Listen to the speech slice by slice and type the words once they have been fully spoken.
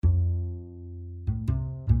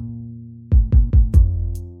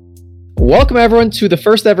Welcome, everyone, to the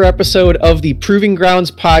first ever episode of the Proving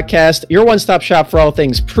Grounds podcast, your one-stop shop for all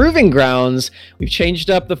things Proving Grounds. We've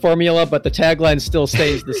changed up the formula, but the tagline still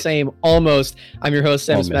stays the same, almost. I'm your host,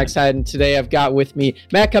 Samus Max Hyde, and today I've got with me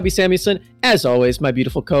Matt Cubby Samuelson, as always, my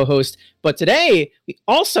beautiful co-host. But today, we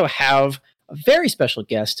also have a very special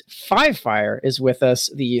guest. Fivefire is with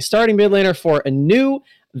us, the starting mid laner for Anu,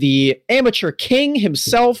 the amateur king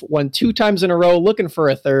himself, won 2 times in a row, looking for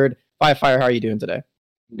a third. Fivefire, how are you doing today?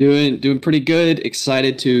 Doing pretty good.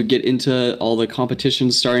 Excited to get into all the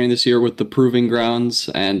competitions starting this year with the Proving Grounds,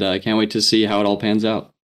 and I can't wait to see how it all pans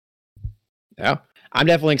out. Yeah, I'm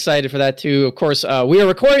definitely excited for that too. Of course, we are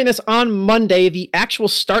recording this on Monday. The actual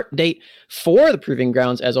start date for the Proving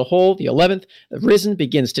Grounds as a whole, the 11th, the Risen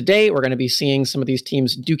begins today. We're going to be seeing some of these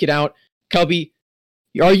teams duke it out. Cubby,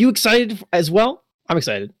 are you excited as well? I'm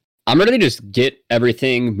excited. I'm ready to just get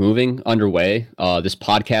everything moving underway, this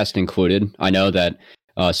podcast included. I know that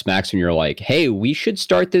Smacks, when you're like, hey, we should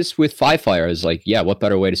start this with Fivefire, is like, yeah, what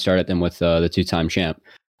better way to start it than with the 2-time champ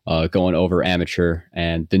going over amateur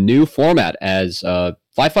and the new format as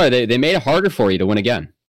Fivefire. They made it harder for you to win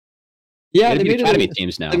again. Yeah, they made academy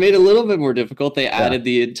teams now. They made it a little bit more difficult. They added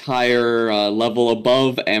the entire level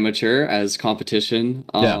above amateur as competition.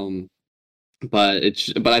 But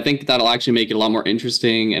I think that'll actually make it a lot more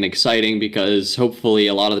interesting and exciting, because hopefully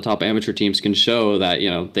a lot of the top amateur teams can show that,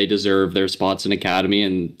 you know, they deserve their spots in academy,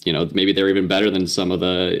 and, you know, maybe they're even better than some of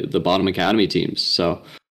the bottom academy teams. So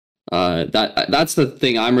that's the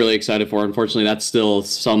thing I'm really excited for. Unfortunately, that's still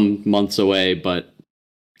some months away, but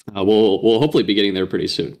we'll hopefully be getting there pretty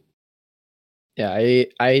soon. Yeah,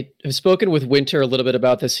 I have spoken with Winter a little bit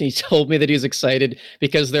about this. He told me that he's excited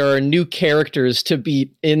because there are new characters to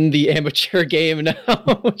beat in the amateur game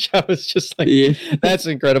now, which I was just like, That's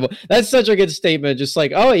incredible. That's such a good statement. Just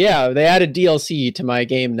like, oh yeah, they added DLC to my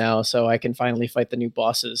game now, so I can finally fight the new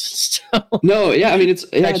bosses. No, yeah, I mean,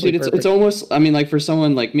 it's almost, I mean, like, for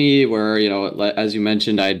someone like me, where, you know, as you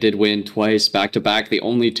mentioned, I did win twice back to back. The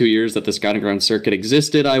only 2 years that the Scouting Ground circuit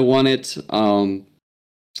existed, I won it.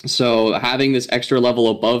 So having this extra level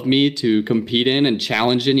above me to compete in and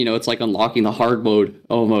challenge in, you know, it's like unlocking the hard mode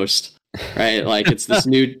almost, right? Like it's this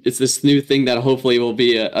new thing that hopefully will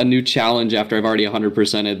be a new challenge after I've already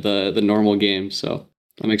 100%ed the normal game. So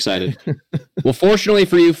I'm excited. Well, fortunately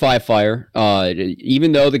for you, Fivefire,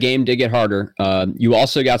 even though the game did get harder, you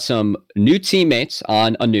also got some new teammates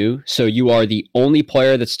on Anu. So you are the only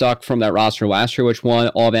player that stuck from that roster last year, which won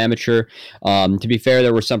all of amateur. To be fair,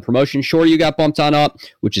 there were some promotions. Sure, you got bumped on up,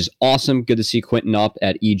 which is awesome. Good to see Quentin up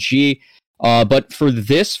at EG. But for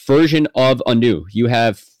this version of Anu, you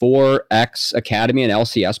have 4 ex-Academy and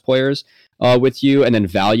LCS players with you, and then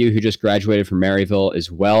Value, who just graduated from Maryville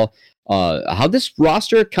as well. How'd this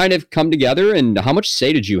roster kind of come together, and how much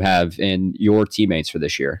say did you have in your teammates for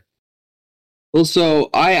this year? Well, so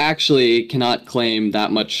I actually cannot claim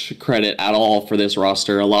that much credit at all for this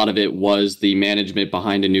roster. A lot of it was the management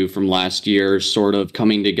behind Anu from last year sort of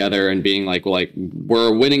coming together and being like, well, like, we're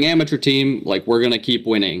a winning amateur team, like, we're going to keep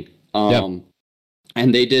winning. And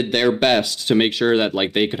they did their best to make sure that,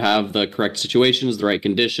 like, they could have the correct situations, the right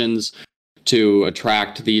conditions to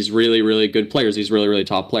attract these really, really good players, these really, really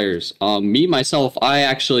top players. Me, myself, I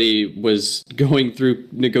actually was going through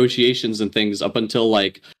negotiations and things up until,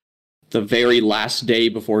 like, the very last day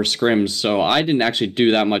before scrims, so I didn't actually do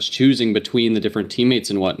that much choosing between the different teammates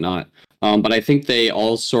and whatnot. But I think they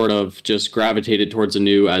all sort of just gravitated towards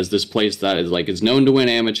Anu as this place that is known to win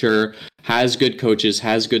amateur, has good coaches,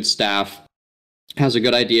 has good staff, has a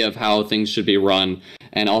good idea of how things should be run,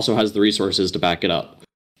 and also has the resources to back it up.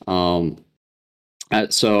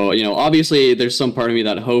 So, you know, obviously there's some part of me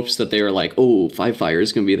that hopes that they were like, oh, Fivefire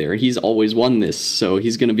is going to be there. He's always won this, so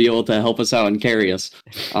he's going to be able to help us out and carry us.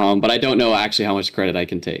 But I don't know actually how much credit I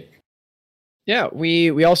can take. Yeah,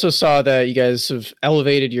 we also saw that you guys have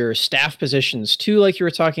elevated your staff positions too, like you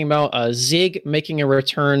were talking about. Zig making a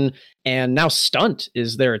return, and now Stunt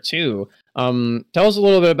is there too. Tell us a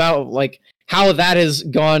little bit about, like, how that has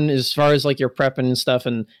gone as far as, like, your prep and stuff,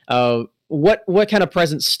 and what kind of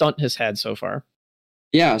presence Stunt has had so far.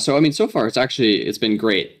 Yeah, so I mean, so far it's been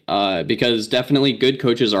great, because definitely good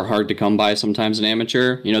coaches are hard to come by sometimes in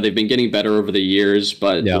amateur. You know, they've been getting better over the years,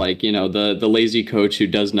 but like, you know, the lazy coach who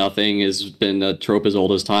does nothing has been a trope as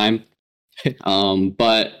old as time.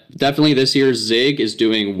 But definitely this year Zig is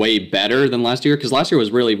doing way better than last year, because last year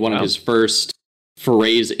was really one of his first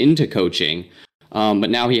forays into coaching. But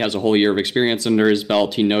now he has a whole year of experience under his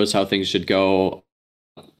belt. He knows how things should go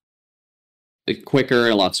quicker,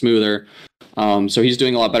 a lot smoother. So he's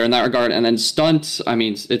doing a lot better in that regard. And then Stunt, I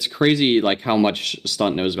mean, it's crazy like how much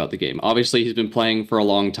Stunt knows about the game. Obviously, he's been playing for a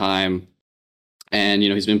long time. And,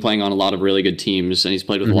 he's been playing on a lot of really good teams and he's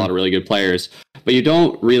played with a lot of really good players. But you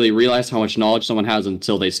don't really realize how much knowledge someone has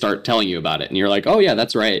until they start telling you about it. And you're like, oh, yeah,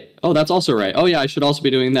 that's right. Oh, that's also right. Oh, yeah, I should also be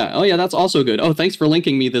doing that. Oh, yeah, that's also good. Oh, thanks for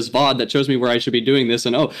linking me this VOD that shows me where I should be doing this.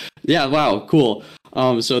 And oh, yeah, wow, cool.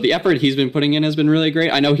 So the effort he's been putting in has been really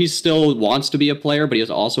great. I know he still wants to be a player, but he is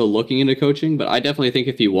also looking into coaching. But I definitely think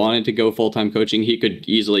if he wanted to go full-time coaching, he could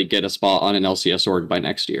easily get a spot on an LCS org by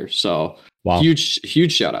next year. So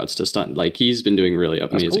huge shout outs to Stunt. Like he's been doing really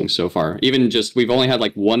amazing so far. Even just we've only had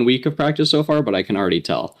like 1 week of practice so far, but I can already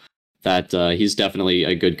tell that he's definitely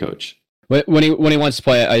a good coach. When he wants to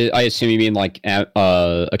play, I assume you mean like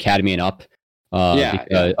academy and up.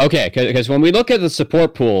 Yeah. Okay, because when we look at the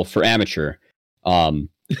support pool for amateur,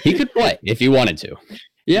 he could play if he wanted to.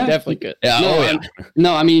 Yeah, definitely good. Yeah,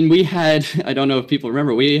 no, I mean, we had, I don't know if people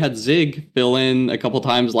remember, we had Zig fill in a couple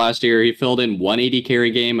times last year. He filled in 180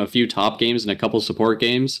 carry game, a few top games, and a couple support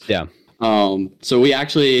games. Yeah. So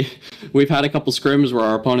we've had a couple scrims where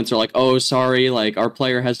our opponents are like, oh, sorry, like our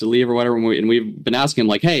player has to leave or whatever. And we've been asking him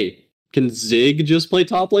like, hey, can Zig just play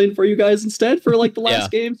top lane for you guys instead for like the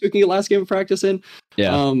last game so we can get last game of practice in?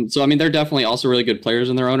 Yeah. So I mean, they're definitely also really good players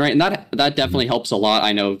in their own right, and that definitely helps a lot.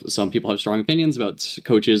 I know some people have strong opinions about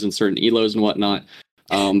coaches and certain elos and whatnot,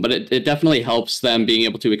 but it definitely helps them being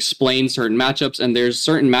able to explain certain matchups. And there's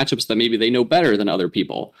certain matchups that maybe they know better than other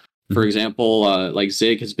people. For example, like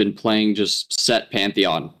Zig has been playing just set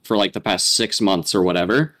Pantheon for like the past 6 months or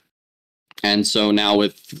whatever. And so now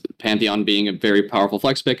with Pantheon being a very powerful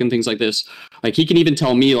flex pick and things like this, like he can even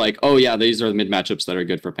tell me like, oh yeah, these are the mid matchups that are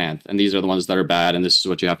good for Panth, and these are the ones that are bad, and this is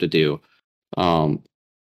what you have to do.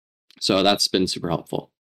 So that's been super helpful.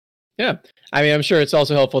 Yeah. I mean, I'm sure it's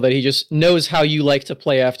also helpful that he just knows how you like to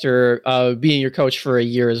play after being your coach for a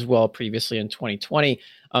year as well, previously in 2020.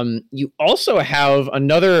 You also have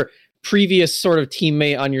another previous sort of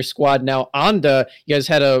teammate on your squad now, Anda. You guys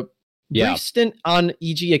had a brief stint on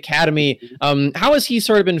EG Academy. How has he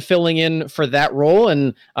sort of been filling in for that role?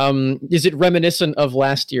 And is it reminiscent of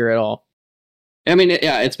last year at all? I mean,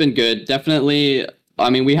 yeah, it's been good. Definitely. I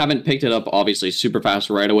mean, we haven't picked it up, obviously, super fast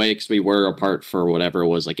right away because we were apart for whatever it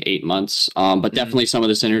was, like 8 months. But definitely some of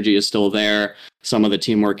the synergy is still there. Some of the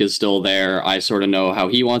teamwork is still there. I sort of know how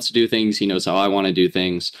he wants to do things. He knows how I want to do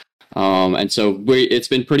things. And so it's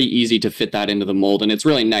been pretty easy to fit that into the mold. And it's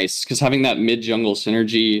really nice because having that mid-jungle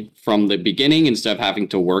synergy from the beginning instead of having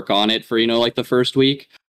to work on it for, like the first week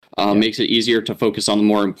makes it easier to focus on the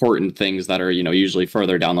more important things that are, usually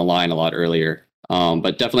further down the line a lot earlier.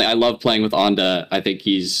 But definitely, I love playing with Anda. I think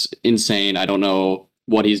he's insane. I don't know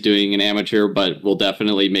what he's doing in amateur, but we'll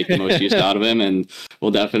definitely make the most use out of him, and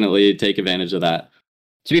we'll definitely take advantage of that.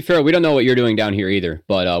 To be fair, we don't know what you're doing down here either,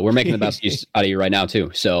 but we're making the best use out of you right now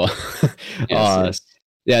too. So, yes.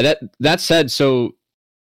 Yeah. That said, so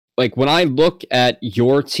like when I look at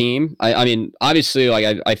your team, I mean, obviously,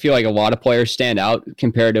 like I feel like a lot of players stand out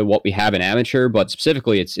compared to what we have in amateur, but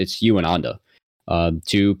specifically, it's you and Anda,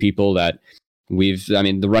 two people that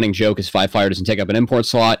the running joke is Firefire doesn't take up an import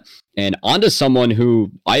slot, and Anda's someone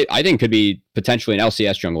who I think could be potentially an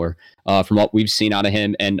LCS jungler from what we've seen out of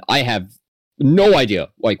him, and I have no idea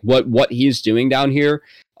like what he's doing down here.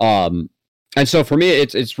 And so for me,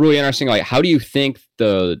 it's really interesting. Like, how do you think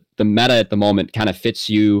the meta at the moment kind of fits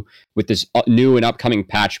you with this new and upcoming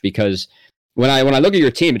patch? Because when I look at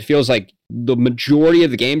your team, it feels like the majority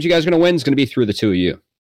of the games you guys are going to win is going to be through the two of you.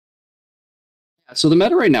 So the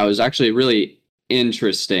meta right now is actually really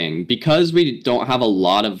interesting because we don't have a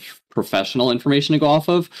lot of professional information to go off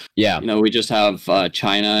of. Yeah. We just have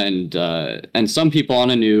China and some people on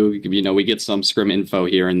a new, we get some scrim info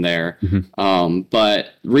here and there.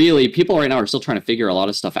 But really people right now are still trying to figure a lot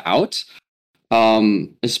of stuff out.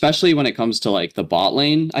 Especially when it comes to like the bot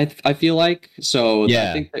lane, I feel like. So yeah.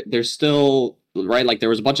 I think that there's still, right, like there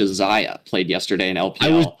was a bunch of Xayah played yesterday in LPL. I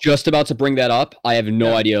was just about to bring that up. I have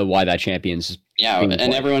no idea why that champion's and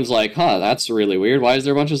everyone's like, that's really weird. Why is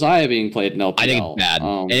there a bunch of Xayah being played in LPL? I think it's bad.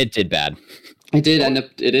 And it did bad. It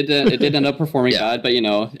did end up performing bad, but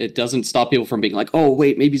it doesn't stop people from being like, oh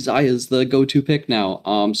wait, maybe Xayah's the go-to pick now.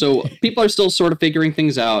 So people are still sort of figuring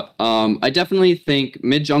things out. I definitely think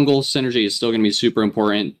mid-jungle synergy is still going to be super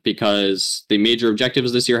important because the major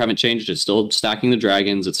objectives this year haven't changed. It's still stacking the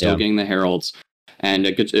dragons. It's still getting the heralds, and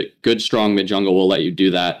a good strong mid-jungle will let you do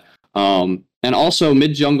that. And also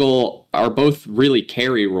mid-jungle are both really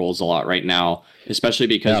carry roles a lot right now, especially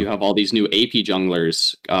because you have all these new AP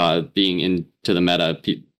junglers being into the meta,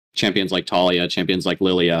 champions like Talia, champions like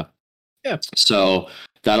Lilia. Yeah. So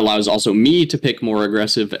that allows also me to pick more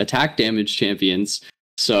aggressive attack damage champions.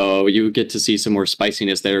 So you get to see some more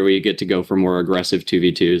spiciness there where you get to go for more aggressive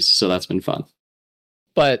 2v2s. So that's been fun.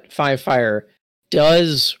 But Firefire,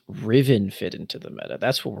 does Riven fit into the meta?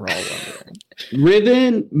 That's what we're all wondering.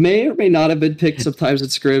 Riven may or may not have been picked sometimes at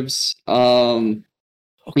Scribs.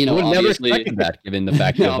 You know, never obviously, expected that given the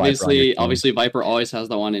fact that obviously Viper always has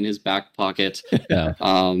that one in his back pocket. Yeah.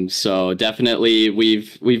 So definitely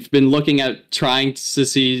we've been looking at trying to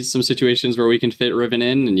see some situations where we can fit Riven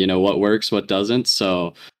in, and you know what works, what doesn't.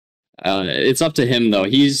 So it's up to him though.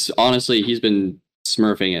 He's been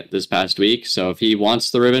smurfing it this past week. So if he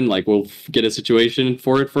wants the Riven, like we'll get a situation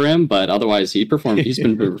for him. But otherwise, he's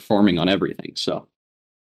been performing on everything. So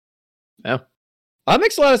yeah. That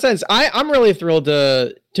makes a lot of sense. I'm really thrilled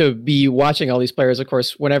to be watching all these players. Of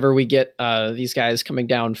course, whenever we get these guys coming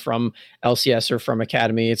down from LCS or from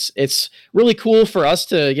Academy, it's really cool for us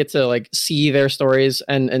to get to like see their stories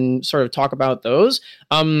and sort of talk about those.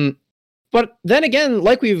 But then again,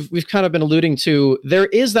 like we've kind of been alluding to, there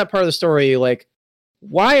is that part of the story. Like,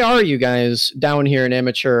 why are you guys down here in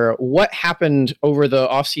amateur? What happened over the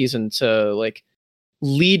off season to like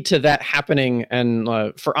lead to that happening? And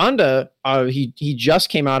for Anda, he just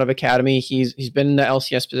came out of Academy. He's been in the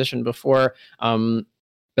LCS position before. Been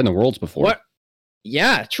the Worlds before. What?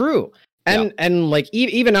 Yeah, true. And like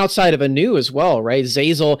even outside of Anu as well, right?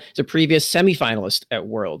 Zeyzal is a previous semifinalist at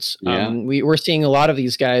Worlds. Yeah. We're seeing a lot of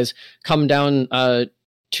these guys come down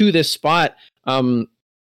to this spot.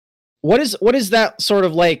 What is that sort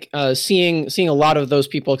of like seeing a lot of those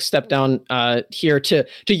people step down here to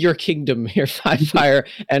your kingdom here, Fivefyre?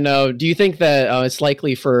 And do you think that it's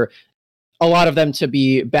likely for a lot of them to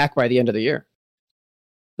be back by the end of the year?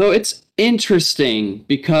 So it's interesting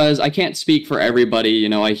because I can't speak for everybody. You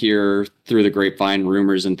know, I hear through the grapevine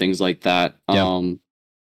rumors and things like that. Yeah.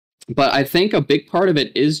 But I think a big part of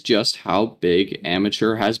it is just how big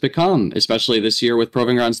amateur has become, especially this year with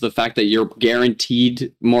Proving Grounds. The fact that you're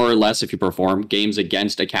guaranteed, more or less, if you perform, games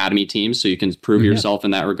against Academy teams, so you can prove yourself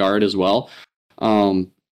in that regard as well.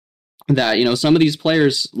 That, you know, some of these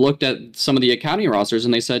players looked at some of the Academy rosters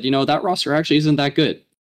and they said, you know, that roster actually isn't that good.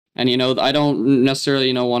 And, you know, I don't necessarily,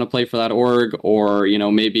 you know, want to play for that org, or, you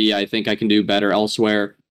know, maybe I think I can do better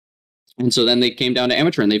elsewhere. And so then they came down to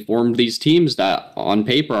amateur and they formed these teams that on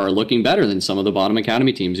paper are looking better than some of the bottom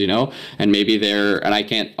Academy teams, you know, and maybe and I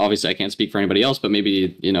can't speak for anybody else, but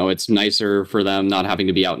maybe, you know, it's nicer for them not having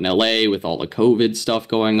to be out in LA with all the COVID stuff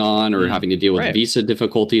going on, or having to deal with visa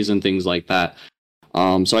difficulties and things like that.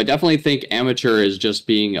 So I definitely think amateur is just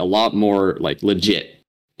being a lot more like legit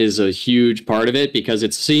is a huge part of it, because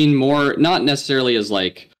it's seen more, not necessarily as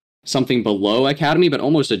like something below Academy, but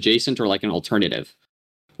almost adjacent or like an alternative.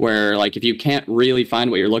 Where, like, if you can't really find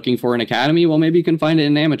what you're looking for in Academy, well, maybe you can find it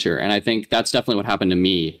in amateur. And I think that's definitely what happened to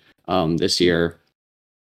me this year.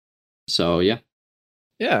 So, yeah.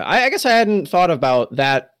 Yeah, I guess I hadn't thought about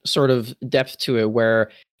that sort of depth to it, where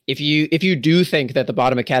if you do think that the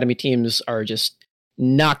bottom Academy teams are just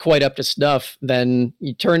not quite up to snuff, then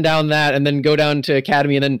you turn down that and then go down to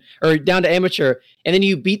Academy or down to amateur, and then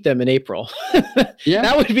you beat them in April. Yeah,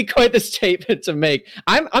 that would be quite the statement to make.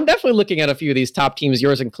 I'm definitely looking at a few of these top teams,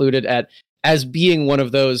 yours included, as being one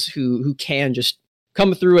of those who can just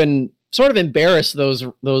come through and sort of embarrass those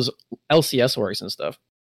LCS orgs and stuff.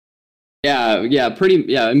 Yeah,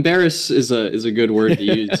 embarrass is a good word to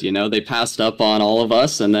use. You know, they passed up on all of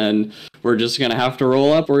us, and then we're just gonna have to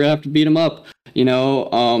roll up. We're gonna have to beat them up. You know,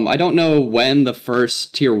 I don't know when the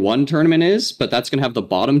first Tier 1 tournament is, but that's gonna have the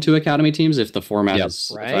bottom 2 Academy teams if the format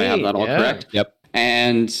is, if I have that all correct. Yep.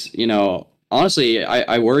 And, you know, honestly,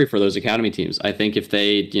 I worry for those Academy teams. I think if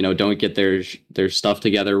they, you know, don't get their stuff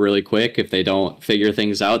together really quick, if they don't figure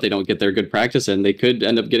things out, they don't get their good practice, and they could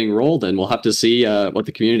end up getting rolled, and we'll have to see what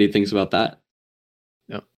the community thinks about that.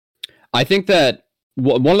 Yeah. I think that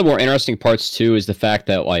one of the more interesting parts, too, is the fact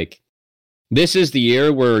that, like, this is the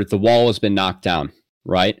year where the wall has been knocked down,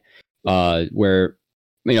 right? Where,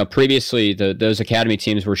 you know, previously those Academy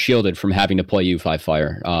teams were shielded from having to play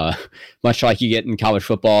Fivefyre, much like you get in college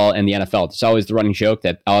football and the NFL. It's always the running joke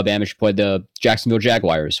that Alabama should play the Jacksonville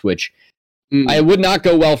Jaguars, which I would not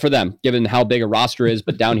go well for them, given how big a roster is.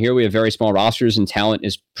 But down here, we have very small rosters, and talent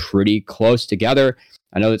is pretty close together.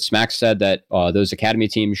 I know that Smack said that those Academy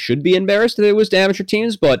teams should be embarrassed that it was to amateur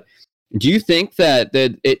teams, but do you think that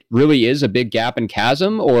it really is a big gap and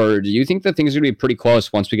chasm, or do you think that things are going to be pretty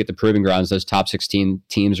close once we get the Proving Grounds? Those top 16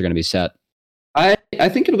 teams are going to be set. I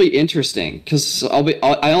think it'll be interesting, because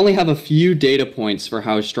I only have a few data points for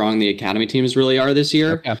how strong the Academy teams really are this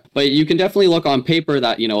year. Okay. But you can definitely look on paper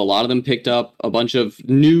that, you know, a lot of them picked up a bunch of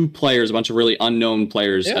new players, a bunch of really unknown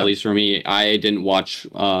players. Yeah. At least for me, I didn't watch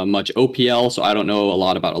much OPL, so I don't know a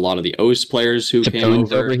lot about a lot of the OS players who came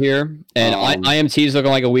over here. And IMT is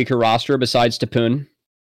looking like a weaker roster besides Tapoon.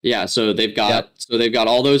 Yeah, so they've got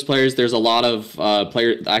all those players. There's a lot of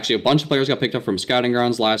players. Actually, a bunch of players got picked up from Scouting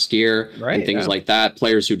Grounds last year, and things like that.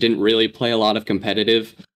 Players who didn't really play a lot of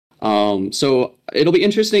competitive. So it'll be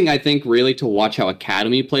interesting, I think, really to watch how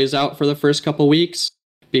Academy plays out for the first couple weeks,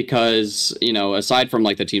 because aside from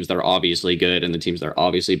like the teams that are obviously good and the teams that are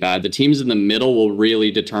obviously bad, the teams in the middle will really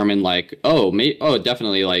determine like,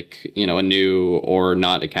 definitely like a new or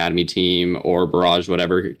not Academy team or Barrage,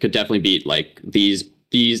 whatever, could definitely beat like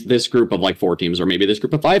this group of like 4 teams, or maybe this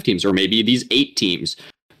group of 5 teams, or maybe these 8 teams,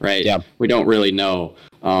 right? Yeah. We don't really know.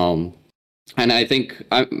 And I think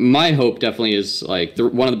my hope definitely is like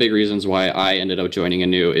one of the big reasons why I ended up joining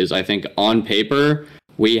Anu is I think on paper,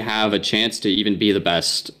 we have a chance to even be the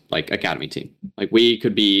best like Academy team. Like we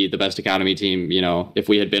could be the best Academy team, if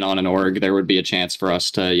we had been on an org, there would be a chance for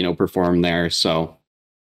us to, perform there. So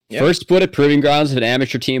first split at Proving Grounds, if an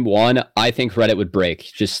amateur team won, I think Reddit would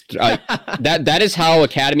break. Just that is how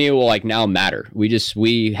Academy will like now matter.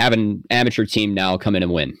 We have an amateur team now come in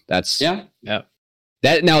and win. That's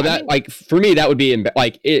like for me that would be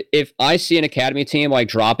like if I see an Academy team like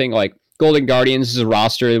dropping like Golden Guardians is a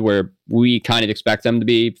roster where we kind of expect them to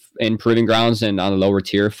be in Proving Grounds and on a lower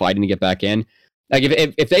tier fighting to get back in. Like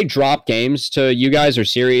if they drop games to you guys or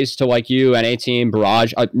series to like you, NA team,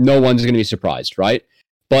 Barrage, no one's going to be surprised, right?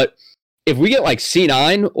 But if we get like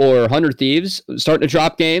C9 or 100 Thieves starting to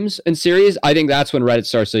drop games in series, I think that's when Reddit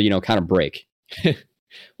starts to, kind of break.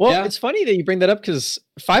 Well, it's funny that you bring that up because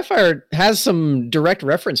Firefire has some direct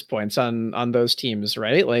reference points on those teams,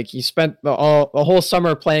 right? Like you spent the whole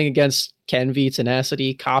summer playing against Kenvi,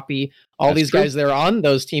 Tenacity, Copy, all these guys that are on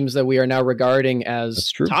those teams that we are now regarding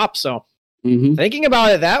as top. So thinking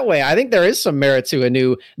about it that way, I think there is some merit to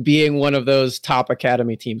Anu being one of those top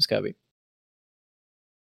Academy teams, Cubby.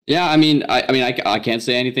 Yeah, I mean, I can't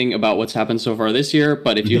say anything about what's happened so far this year,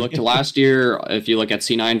 but if you look to last year, if you look at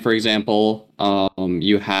C9, for example,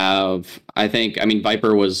 you have,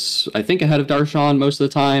 Viper was, ahead of Darshan most of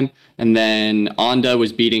the time, and then Onda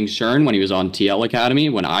was beating Shern when he was on TL Academy,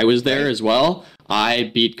 when I was there as well.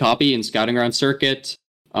 I beat Copy in Scouting Ground Circuit,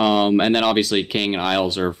 and then obviously King and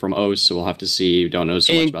Isles are from OS, so we'll have to see. Don't know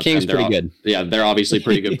so much about King's them. Pretty good. Yeah, they're obviously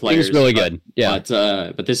pretty good players. King's really good. Yeah,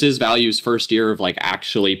 but this is Value's first year of like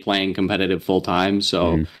actually playing competitive full time,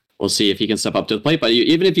 so we'll see if he can step up to the plate. But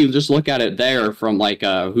even if you just look at it there from like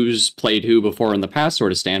who's played who before in the past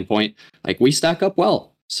sort of standpoint, like we stack up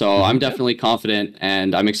well. So I'm definitely confident,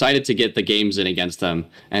 and I'm excited to get the games in against them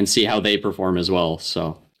and see how they perform as well.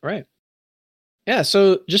 So yeah.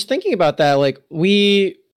 So just thinking about that, like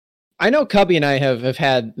I know Cubby and I have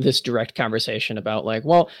had this direct conversation about like,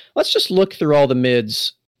 well, let's just look through all the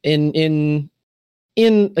mids in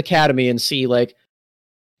Academy and see like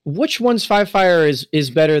which one's Firefire is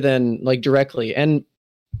better than like directly. And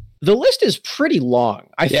the list is pretty long.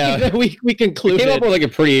 I think that we concluded. We came up with like a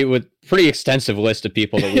pretty extensive list of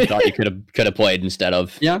people that we thought you could have played instead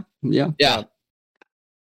of. Yeah.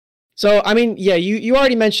 So I mean, you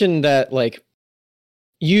already mentioned that like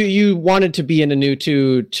you wanted to be in Anu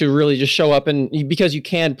to really just show up and because you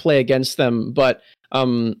can play against them, but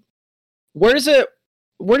where does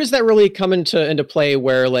that really come into play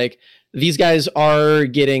where like these guys are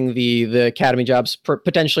getting the Academy jobs,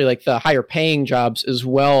 potentially like the higher paying jobs as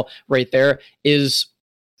well right there is,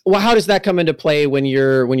 well, how does that come into play when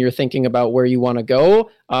you're thinking about where you want to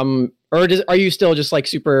go? Or are you still just like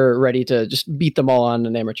super ready to just beat them all on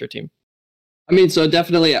an amateur team? I mean, so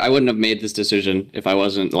definitely I wouldn't have made this decision if I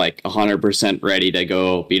wasn't like 100% ready to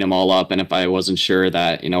go beat them all up. And if I wasn't sure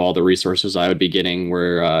that, all the resources I would be getting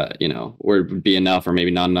would be enough or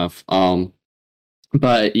maybe not enough.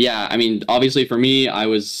 But yeah, I mean, obviously for me, I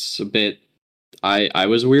was a bit, I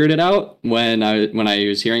was weirded out when I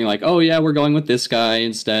was hearing like, oh yeah, we're going with this guy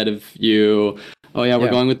instead of you. Oh yeah, we're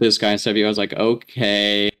going with this guy instead of you. I was like,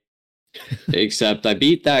 okay, except I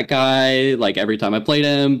beat that guy like every time I played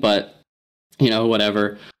him, but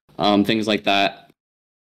whatever, things like that.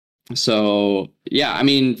 So yeah, I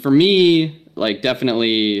mean, for me, like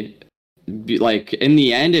definitely like in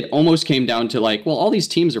the end, it almost came down to like, well, all these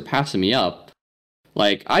teams are passing me up.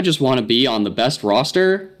 Like, I just want to be on the best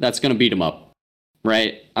roster that's going to beat them up,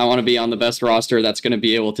 right? I want to be on the best roster that's going to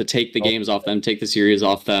be able to take the games off them, take the series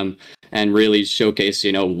off them, and really showcase,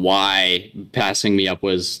 why passing me up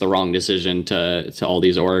was the wrong decision to all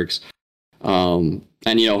these orgs.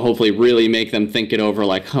 And, hopefully really make them think it over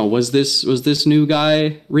like, was this new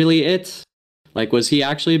guy really it? Like, was he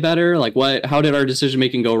actually better? Like, how did our decision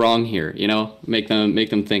making go wrong here? You know, make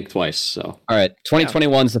them think twice. So, all right,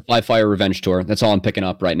 2021 is the Fly Fire Revenge Tour. That's all I'm picking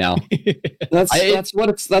up right now. that's what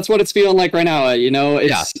it's feeling like right now. You know,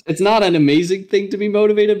 it's not an amazing thing to be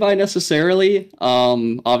motivated by necessarily.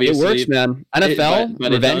 Obviously, it works, man. NFL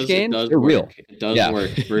but revenge games, they're real. It does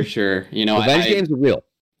work for sure. You know, revenge games are real.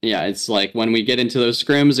 Yeah, it's like when we get into those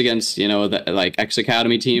scrims against, you know, the like X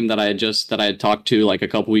Academy team that I had talked to like a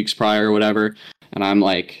couple weeks prior or whatever, and I'm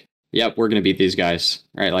like, yep, we're gonna beat these guys,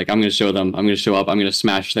 right? Like I'm gonna show them, I'm gonna show up, I'm gonna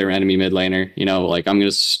smash their enemy mid laner, you know, like I'm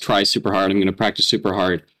gonna try super hard, I'm gonna practice super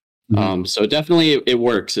hard. So definitely it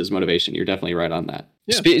works as motivation. You're definitely right on that.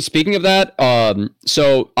 Yeah. Speaking of that,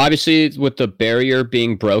 so obviously with the barrier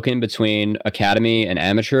being broken between academy and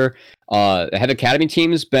amateur, have academy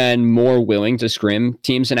teams been more willing to scrim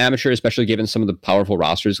teams in amateur, especially given some of the powerful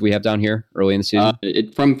rosters we have down here early in the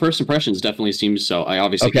season? From first impressions, definitely seems so. I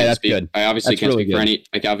obviously can't speak. Good. I obviously can't speak for any.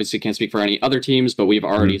 I obviously can't speak for any other teams, but we've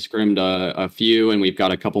already scrimmed a few, and we've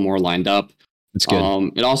got a couple more lined up. That's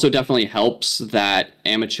good. It also definitely helps that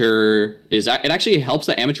amateur is. It actually helps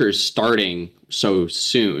that amateur is starting so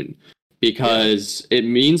soon, because it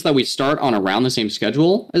means that we start on around the same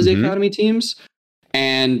schedule as the academy teams,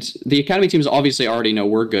 and the academy teams obviously already know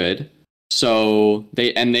we're good. So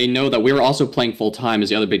they know that we're also playing full time is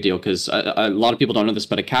the other big deal, because a lot of people don't know this,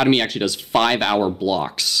 but academy actually does 5-hour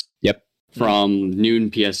blocks. Yep. From noon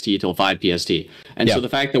PST till 5 PST. And so the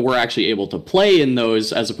fact that we're actually able to play in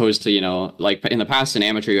those, as opposed to, you know, like in the past in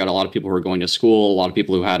amateur, you had a lot of people who were going to school, a lot of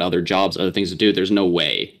people who had other jobs, other things to do. There's no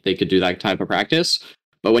way they could do that type of practice.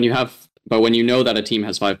 But when you know that a team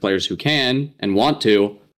has 5 players who can and want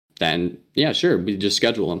to, then yeah, sure, we just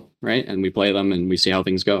schedule them, right? And we play them and we see how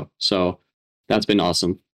things go. So that's been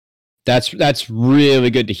awesome. That's really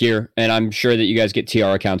good to hear, and I'm sure that you guys get TR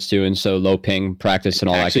accounts too, and so low ping practice and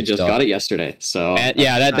all that good stuff. Actually, just got it yesterday, so and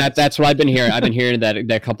that's what I've been hearing. I've been hearing that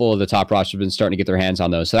a couple of the top rosters have been starting to get their hands on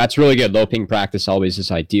those, so that's really good. Low ping practice always is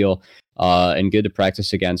ideal, and good to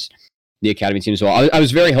practice against the academy team as well. I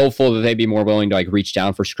was very hopeful that they'd be more willing to like reach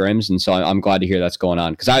down for scrims, and so I'm glad to hear that's going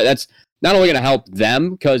on, because that's not only going to help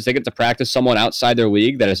them because they get to practice someone outside their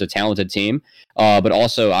league that is a talented team, but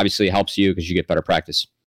also obviously helps you because you get better practice.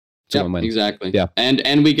 Yeah, exactly. Yeah,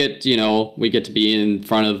 and we get to be in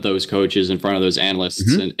front of those coaches, in front of those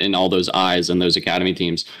analysts, and all those eyes and those academy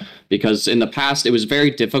teams, because in the past it was very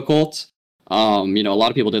difficult. You know, a lot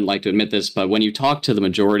of people didn't like to admit this, but when you talk to the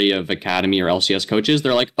majority of academy or LCS coaches,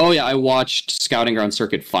 they're like, "Oh yeah, I watched Scouting Ground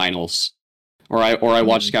Circuit finals, or I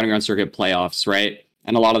watched Scouting Ground Circuit playoffs," right?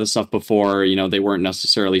 And a lot of the stuff before, you know, they weren't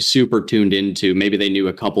necessarily super tuned into. Maybe they knew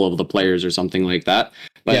a couple of the players or something like that,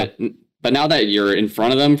 but. Yeah. But now that you're in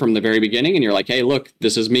front of them from the very beginning and you're like, hey, look,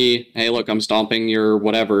 this is me. Hey, look, I'm stomping your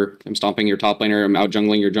whatever. I'm stomping your top laner. I'm out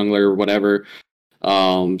jungling your jungler or whatever.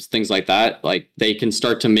 Things like that. Like they can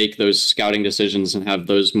start to make those scouting decisions and have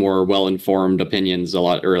those more well-informed opinions a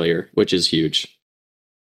lot earlier, which is huge.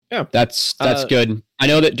 Yeah, that's good. I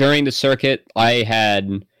know that during the circuit, I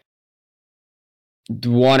had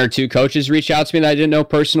 1 or 2 coaches reach out to me that I didn't know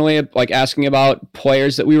personally, like asking about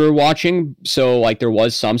players that we were watching. So like there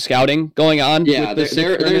was some scouting going on. Yeah,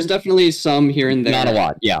 there's definitely some here and there. Not a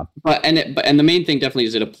lot, yeah. But the main thing definitely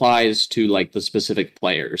is it applies to like the specific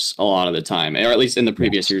players a lot of the time, or at least in the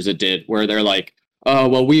previous years it did, where they're like, oh,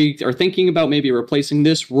 well, we are thinking about maybe replacing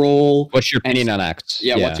this role. What's your opinion on X?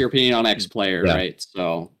 Yeah, what's your opinion on X player, right?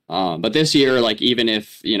 So, but this year, like, even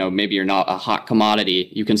if, you know, maybe you're not a hot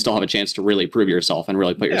commodity, you can still have a chance to really prove yourself and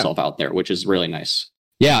really put yourself out there, which is really nice.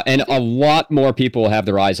 Yeah, and a lot more people have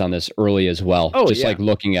their eyes on this early as well. Like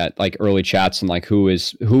looking at like early chats and like who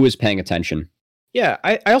is paying attention. Yeah,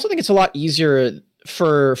 I also think it's a lot easier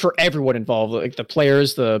for everyone involved, like the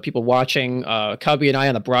players, the people watching, Cubby and I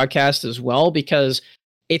on the broadcast as well, because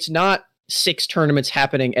it's not 6 tournaments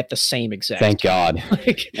happening at the same exact Thank God.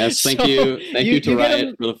 Like, yes, thank you to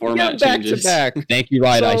Riot for the format changes. Back to back. Thank you,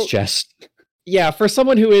 Riot Ice Chest. Yeah, for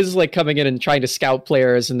someone who is like coming in and trying to scout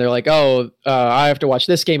players, and they're like, "Oh, I have to watch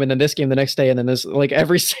this game, and then this game the next day, and then this." Like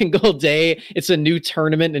every single day, it's a new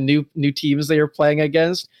tournament and new teams they are playing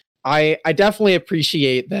against. I definitely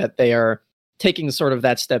appreciate that they are taking sort of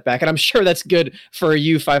that step back, and I'm sure that's good for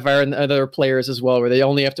you, Fire, and other players as well, where they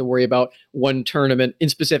only have to worry about one tournament in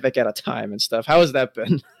specific at a time and stuff. How has that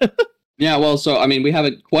been? Yeah, well, so I mean, we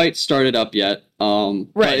haven't quite started up yet,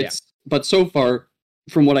 but so far,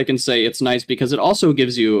 from what I can say, it's nice because it also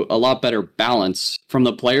gives you a lot better balance from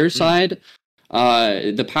the player side.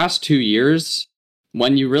 The past 2 years,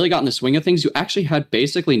 when you really got in the swing of things, you actually had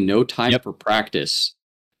basically no time for practice.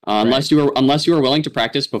 Unless you were willing to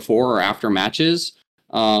practice before or after matches,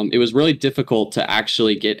 it was really difficult to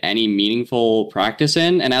actually get any meaningful practice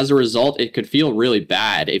in. And as a result, it could feel really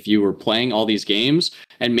bad if you were playing all these games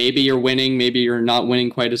and maybe you're winning, maybe you're not winning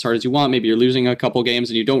quite as hard as you want, maybe you're losing a couple games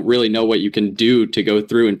and you don't really know what you can do to go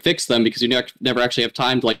through and fix them because you never actually have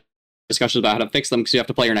time to like discussions about how to fix them because you have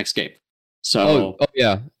to play your next game. So oh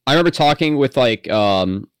yeah, I remember talking with like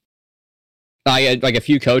I had like a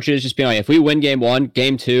few coaches just being like, if we win game 1,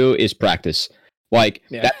 game 2 is practice. Like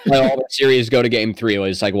that's why all the series go to game 3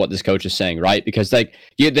 was like what this coach is saying, right? Because like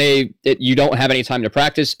you don't have any time to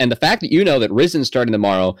practice, and the fact that you know that Risen's starting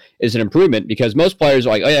tomorrow is an improvement because most players are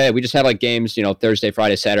like, oh yeah, we just have like games, Thursday,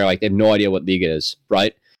 Friday, Saturday, like they have no idea what league it is,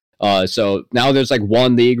 right? So now there's like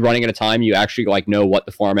one league running at a time. You actually like know what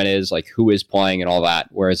the format is, like who is playing and all that.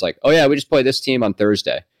 Whereas like, oh yeah, we just play this team on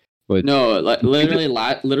Thursday. No, literally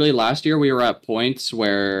last year we were at points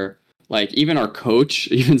where like even our coach,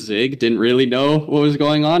 even Zig, didn't really know what was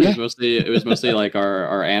going on. Yeah. It was mostly like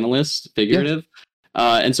our analyst, figurative.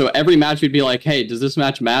 Yeah. And so every match we'd be like, hey, does this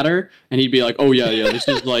match matter? And he'd be like, oh yeah, this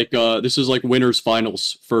is like winners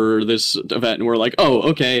finals for this event. And we're like, oh,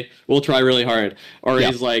 okay, we'll try really hard. Or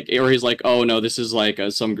he's like, oh no, this is like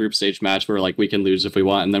some group stage match where like we can lose if we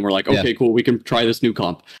want. And then we're like, okay, cool, we can try this new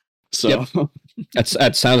comp. So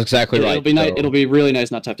that sounds exactly right. It'll be nice. It'll be really nice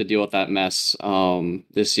not to have to deal with that mess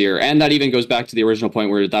this year. And that even goes back to the original point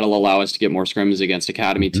where that'll allow us to get more scrims against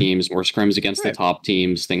academy teams, more scrims against the top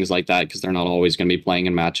teams, things like that, because they're not always going to be playing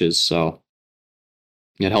in matches. So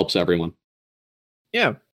it helps everyone.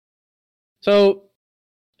 Yeah. So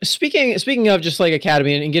speaking of just like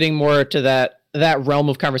academy and getting more to that realm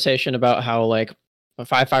of conversation about how like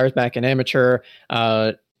Five Fire's back in amateur,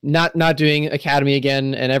 not doing academy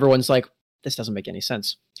again, and everyone's like, this doesn't make any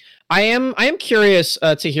sense. I am curious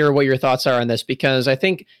to hear what your thoughts are on this, because I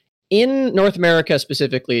think in North America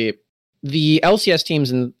specifically, the LCS teams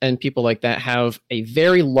and people like that have a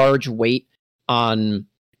very large weight on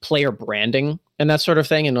player branding and that sort of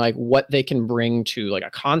thing, and like what they can bring to like a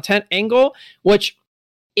content angle, which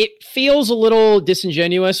it feels a little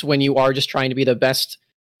disingenuous when you are just trying to be the best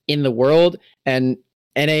in the world. And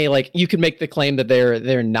NA, like, you could make the claim that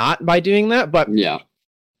they're not by doing that, but yeah,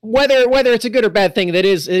 whether it's a good or bad thing, it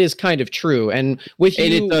is kind of true. And with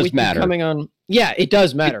you, it does matter. Coming on, yeah, it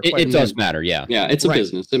does matter. It does matter. Yeah, it's a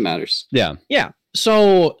business. It matters. Yeah.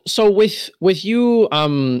 So with you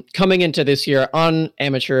coming into this year on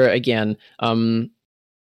amateur again,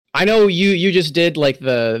 I know you just did like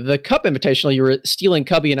the Cup Invitational. You were stealing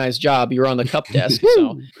Cubby and I's job. You were on the Cup desk,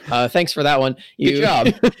 so thanks for that one. Good job.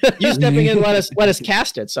 You stepping in, let us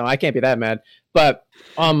cast it. So I can't be that mad. But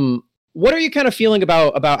what are you kind of feeling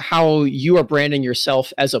about how you are branding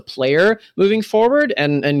yourself as a player moving forward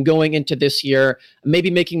and going into this year,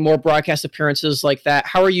 maybe making more broadcast appearances like that?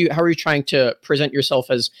 How are you trying to present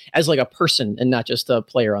yourself as like a person and not just a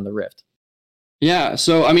player on the Rift? Yeah,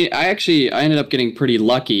 so I mean, I ended up getting pretty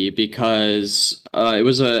lucky because it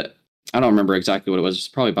was I don't remember exactly what it was. It's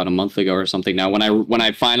probably about a month ago or something now when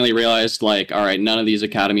I finally realized, like, all right, none of these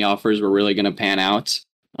academy offers were really going to pan out,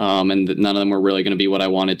 and that none of them were really going to be what I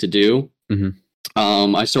wanted to do.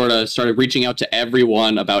 Mm-hmm. I sort of started reaching out to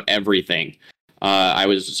everyone about everything. I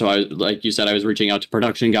was like you said, I was reaching out to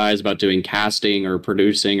production guys about doing casting or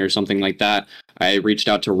producing or something like that. I reached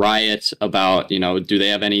out to Riot about, do they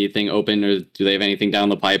have anything open or do they have anything down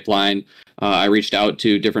the pipeline? I reached out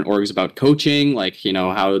to different orgs about coaching, like,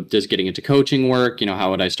 how does getting into coaching work? How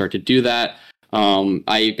would I start to do that?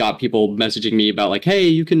 I got people messaging me about like, hey,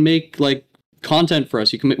 you can make like content for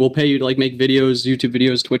us. We'll pay you to like make videos, YouTube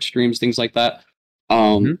videos, Twitch streams, things like that.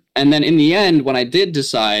 And then in the end, when I did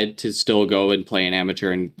decide to still go and play an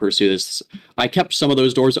amateur and pursue this, I kept some of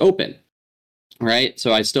those doors open, right?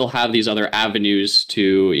 So I still have these other avenues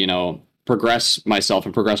to, progress myself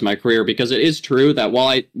and progress my career, because it is true that while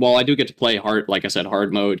I do get to play hard, like I said,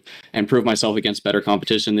 hard mode and prove myself against better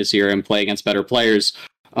competition this year and play against better players,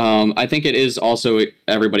 I think it is also,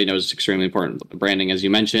 everybody knows it's extremely important, branding, as you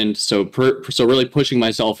mentioned. So really pushing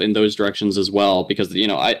myself in those directions as well, because,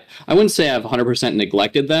 I wouldn't say I've 100%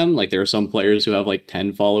 neglected them. Like, there are some players who have like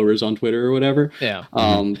 10 followers on Twitter or whatever. Yeah.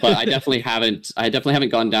 But I definitely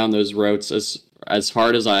haven't gone down those routes as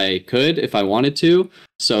hard as I could if I wanted to.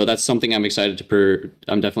 So that's something I'm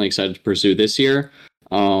definitely excited to pursue this year.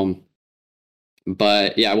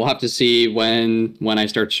 But yeah, we'll have to see when I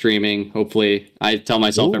start streaming. Hopefully, I tell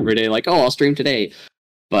myself every day, like, oh, I'll stream today.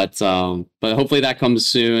 But hopefully that comes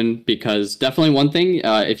soon, because definitely one thing,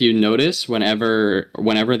 if you notice, whenever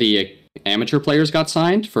the amateur players got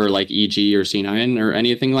signed for like EG or C9 or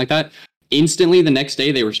anything like that, instantly the next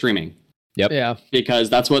day they were streaming. Yep. Yeah.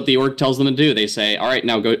 Because that's what the org tells them to do. They say, all right,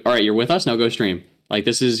 you're with us, now go stream. Like,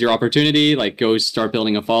 this is your opportunity. Like, go start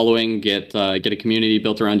building a following, get a community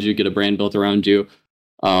built around you, get a brand built around you.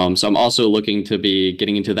 So I'm also looking to be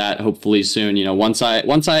getting into that hopefully soon. You know, once I,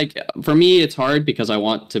 for me, it's hard because I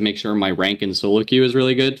want to make sure my rank in solo queue is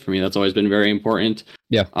really good. For me, that's always been very important.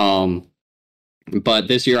 Yeah. But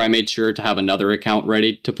this year I made sure to have another account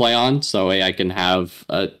ready to play on. So I can have,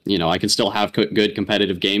 you know, I can still have good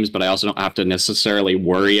competitive games, but I also don't have to necessarily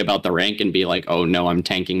worry about the rank and be like, oh no, I'm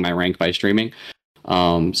tanking my rank by streaming.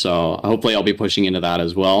 So hopefully I'll be pushing into that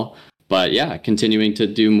as well. But yeah, continuing to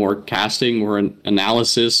do more casting, more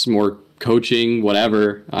analysis, more coaching,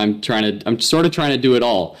 whatever. I'm sort of trying to do it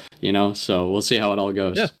all, you know, so we'll see how it all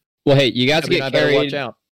goes. Yeah. Well, hey, you got to get carried. Watch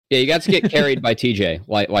out. Yeah, you got to get carried by TJ,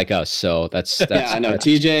 like us. So that's yeah, I know.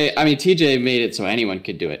 TJ made it so anyone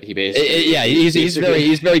could do it. He basically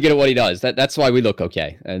he's very good at what he does. That's why we look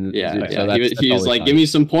okay. And he was like, give me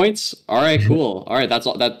some points. All right, cool. All right, that's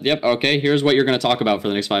all. Yep. Okay, here's what you're going to talk about for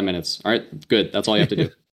the next 5 minutes. All right, good. That's all you have to do.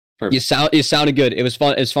 Perfect. You sounded good. It was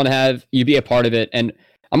fun. It's fun to have you be a part of it. And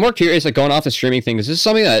I'm more curious, like going off the streaming thing. Is this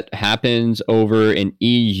something that happens over in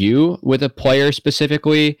EU with a player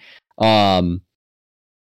specifically? I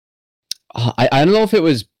don't know if it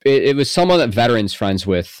was someone that Veteran's friends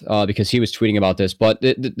with because he was tweeting about this, but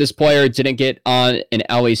this player didn't get on an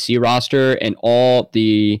LEC roster, and all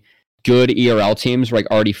the good ERL teams were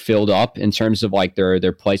like already filled up in terms of like their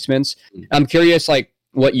placements. I'm curious, like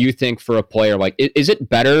what you think for a player. Like, is it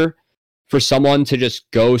better for someone to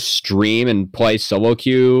just go stream and play solo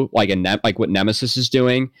queue like like what Nemesis is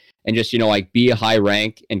doing, and just, you know, like be a high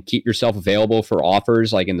rank and keep yourself available for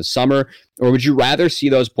offers like in the summer? Or would you rather see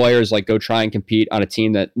those players like go try and compete on a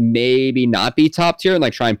team that maybe not be top tier and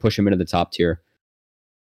like try and push them into the top tier?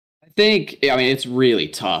 I mean, it's really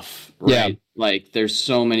tough, right? Yeah. Like, there's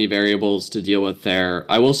so many variables to deal with there.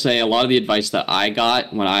 I will say a lot of the advice that I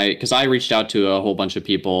got because I reached out to a whole bunch of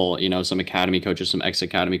people, you know, some academy coaches, some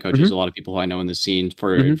ex-academy coaches, a lot of people who I know in the scene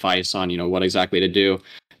for advice on, you know, what exactly to do.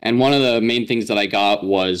 And one of the main things that I got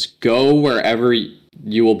was go wherever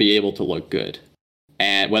you will be able to look good.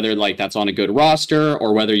 And whether like that's on a good roster,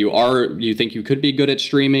 or whether you think you could be good at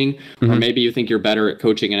streaming, or maybe you think you're better at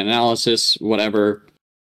coaching and analysis, whatever.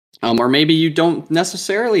 Or maybe you don't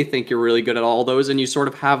necessarily think you're really good at all those, and you sort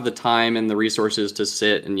of have the time and the resources to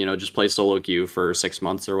sit and, you know, just play solo queue for 6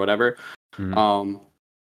 months or whatever.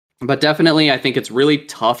 But definitely, I think it's really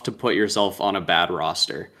tough to put yourself on a bad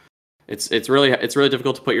roster. It's really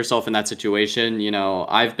difficult to put yourself in that situation. You know,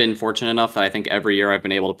 I've been fortunate enough that I think every year I've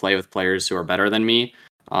been able to play with players who are better than me,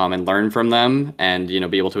 and learn from them, and, you know,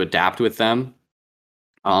 be able to adapt with them.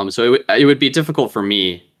 So it would be difficult for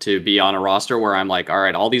me to be on a roster where I'm like, all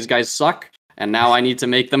right, all these guys suck, and now I need to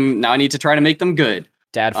try to make them good.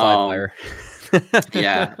 Dad player.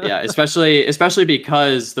 yeah, especially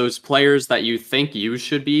because those players that you think you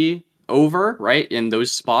should be over, right, in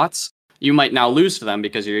those spots, you might now lose to them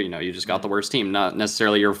because you just got the worst team. Not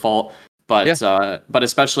necessarily your fault, but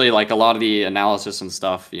especially like a lot of the analysis and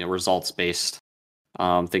stuff, you know, results based.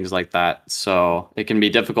 Things like that. So it can be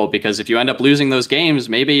difficult because if you end up losing those games,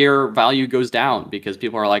 maybe your value goes down because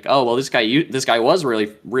people are like, oh, well, this guy was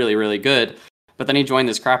really, really, really good, but then he joined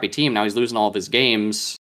this crappy team. Now he's losing all of his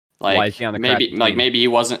games. Like, why is he on the crappy team? Maybe he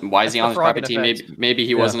wasn't. Why is he on this crappy team? Maybe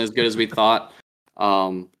he wasn't as good as we thought.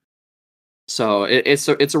 So it's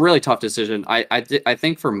a really tough decision. I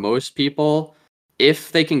think for most people,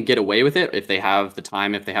 if they can get away with it, if they have the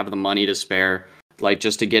time, if they have the money to spare, like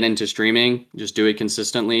just to get into streaming, just do it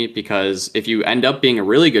consistently, because if you end up being a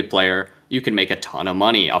really good player, you can make a ton of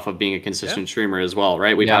money off of being a consistent streamer as well,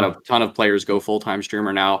 right? We've had a ton of players go full-time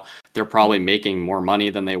streamer now. They're probably making more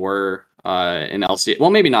money than they were in LCS.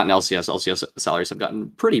 Well, maybe not in LCS. LCS salaries have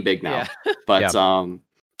gotten pretty big now, but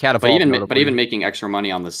even making extra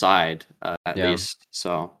money on the side at least.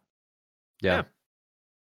 So yeah.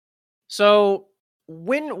 So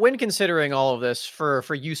when considering all of this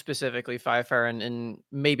for you specifically, Firefire, and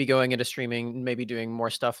maybe going into streaming, maybe doing more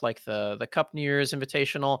stuff like the Cup New Year's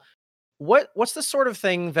Invitational, what's the sort of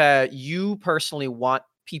thing that you personally want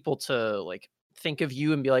people to like think of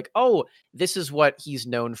you and be like, oh, this is what he's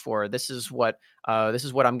known for. This is what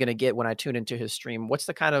I'm gonna get when I tune into his stream. What's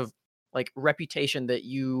the kind of like reputation that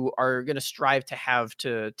you are gonna strive to have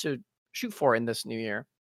to shoot for in this new year?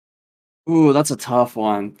 Ooh, that's a tough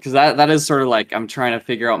one, because that is sort of like I'm trying to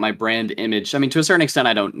figure out my brand image. I mean, to a certain extent,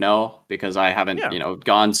 I don't know because I haven't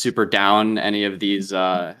gone super down any of these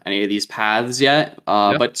paths yet.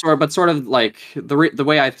 But sort of like the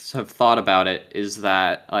way I have thought about it is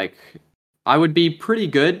that like I would be pretty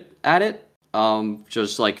good at it.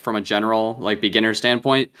 Just like from a general like beginner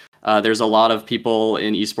standpoint, there's a lot of people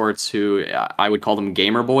in esports who I would call them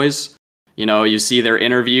gamer boys. you see their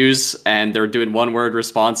interviews and they're doing one-word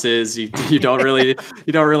responses. You don't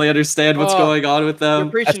really understand what's going on with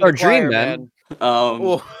them. That's our dream, man.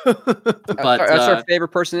 But that's our favorite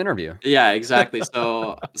person to interview. Yeah, exactly.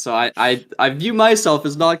 So I view myself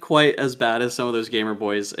as not quite as bad as some of those gamer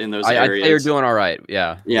boys in those areas. I'd say you're doing all right.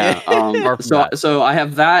 Yeah. So I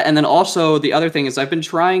have that, and then also the other thing is I've been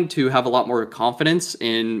trying to have a lot more confidence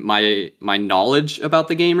in my knowledge about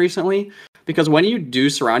the game recently. Because when you do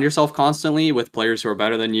surround yourself constantly with players who are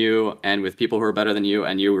better than you and with people who are better than you,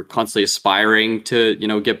 and you're constantly aspiring to,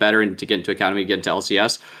 get better and to get into Academy, get into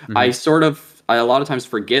LCS, I a lot of times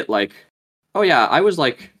forget, like, oh yeah, I was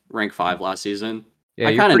like rank 5 last season. Yeah,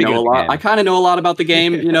 I kind of know a lot. I kind of know a lot about the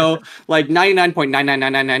game. Like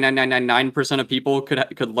 99.9999999% of people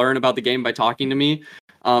could learn about the game by talking to me.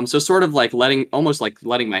 So sort of like letting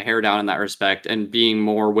my hair down in that respect, and being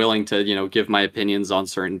more willing to, give my opinions on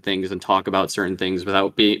certain things and talk about certain things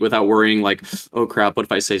without worrying like, oh crap, what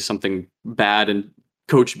if I say something bad and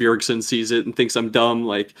Coach Bjergsen sees it and thinks I'm dumb,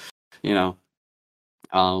 like,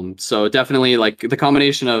 so definitely like the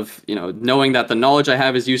combination of, knowing that the knowledge I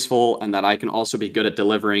have is useful and that I can also be good at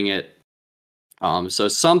delivering it. So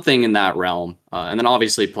something in that realm, and then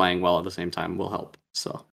obviously playing well at the same time will help.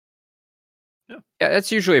 So. Yeah,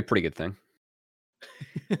 that's usually a pretty good thing.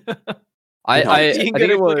 I think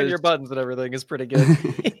it was your buttons and everything is pretty good.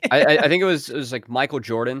 I think it was like Michael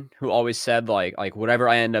Jordan who always said like whatever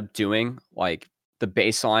I end up doing, like the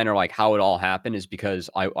baseline or like how it all happened is because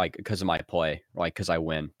of my play, like because I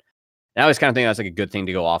win. And I always kind of think that's like a good thing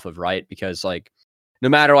to go off of, right? Because like no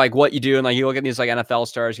matter like what you do, and like you look at these like NFL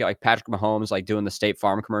stars, you got like Patrick Mahomes like doing the State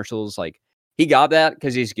Farm commercials, like he got that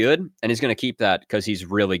because he's good, and he's gonna keep that because he's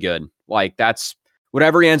really good. Like that's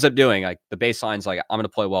whatever he ends up doing, like the baseline's like I'm gonna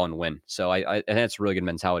play well and win. So I think it's a really good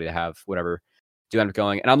mentality to have, whatever do end up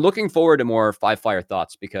going. And I'm looking forward to more Five Fire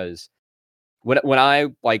thoughts, because when I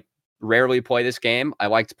like rarely play this game, I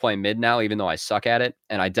like to play mid now, even though I suck at it,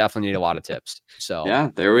 and I definitely need a lot of tips. So yeah,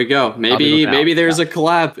 there we go. Maybe there's a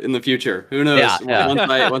collab in the future. Who knows?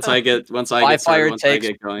 Yeah. Once I get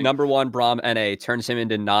going. Number 1 Braum NA turns him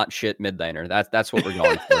into not shit mid laner. That's what we're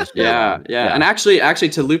going for. Yeah. And actually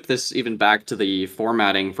to loop this even back to the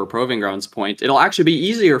formatting for Proving Grounds point, it'll actually be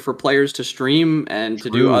easier for players to stream and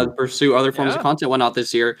to pursue other forms of content whatnot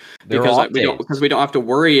this year, because we don't have to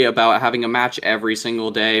worry about having a match every single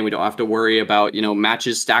day, and we don't have to worry about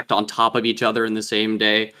matches stacked on top of each other in the same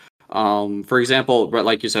day. For example,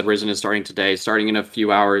 like you said, Risen is starting today, starting in a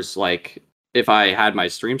few hours. Like if I had my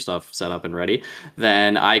stream stuff set up and ready,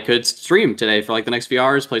 then I could stream today for like the next few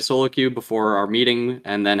hours, play solo queue before our meeting,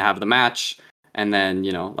 and then have the match. And then,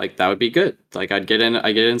 like that would be good. Like I get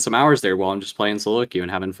in some hours there while I'm just playing solo queue and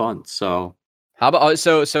having fun. So how about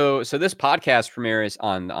so this podcast premiere is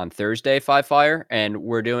on Thursday, Five Fire, and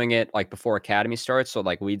we're doing it like before Academy starts, so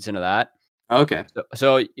like leads into that. Okay.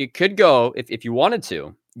 So you could go if you wanted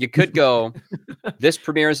to. You could go. This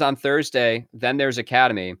premieres on Thursday, then there's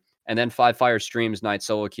Academy, and then Five Fire streams night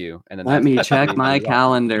solo queue. And then let me check my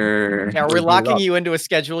calendar. Yeah, we're locking you into a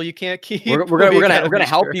schedule you can't keep. We're gonna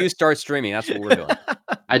help you start streaming. That's what we're doing.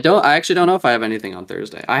 I actually don't know if I have anything on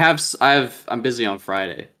Thursday. I'm busy on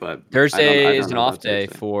Friday, but Thursday is an off day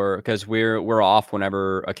because we're off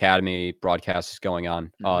whenever Academy broadcast is going on.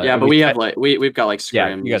 But we've got like scrims.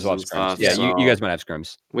 Yeah, you guys will have scrims. Yeah, so you guys might have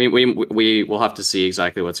scrims. We will have to see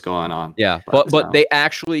exactly what's going on. Yeah, but they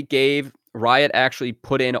actually Riot actually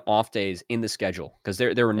put in off days in the schedule, because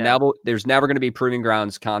there's never going to be Proving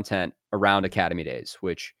Grounds content around Academy days,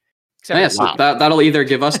 which. So that'll either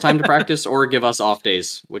give us time to practice or give us off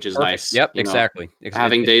days, which is nice. Yep, exactly.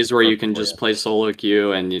 Having days where you can just play solo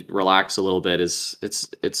queue and relax a little bit it's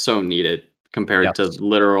so needed compared to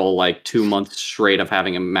literal like 2 months straight of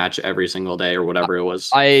having a match every single day or whatever it was.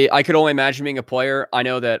 I could only imagine being a player. I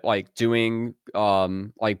know that like doing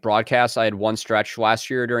like broadcasts, I had one stretch last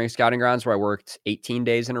year during Scouting Grounds where I worked 18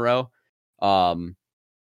 days in a row.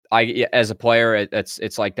 As a player,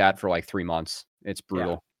 it's like that for like 3 months. It's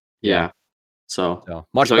brutal. Yeah. So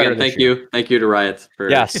much better. Thank you to Riot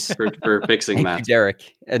for for fixing that. Thank you,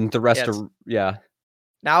 Derek, and the rest of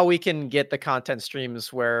Now we can get the content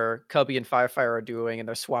streams where Cubby and Five Fire are doing, and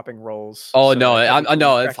they're swapping roles. Oh, so no,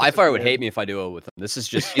 no. Five Fire would hate me if I do it with him. This is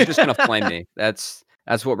just he's just gonna flame me. That's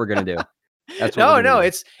what we're gonna do.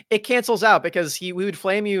 It cancels out, because we would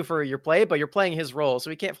flame you for your play, but you're playing his role,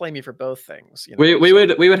 so we can't flame you for both things. We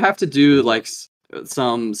would have to do like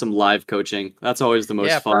some live coaching. That's always the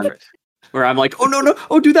most fun. Perfect. Where I'm like, oh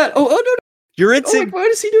no, do that. Oh no, you're in. Why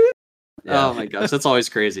does he do it? Yeah. Oh my gosh, that's always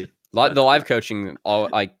crazy. The live coaching,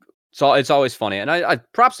 So it's always funny. And I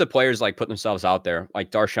props to players like put themselves out there, like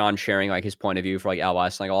Darshan sharing like his point of view for like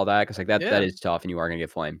LS and like all that. Cause like that is tough and you are going to get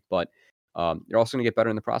flamed, but you're also going to get better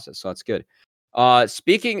in the process. So that's good.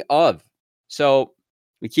 Speaking of, so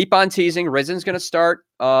we keep on teasing Risen's going to start.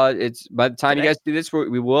 It's by the time you guys do this,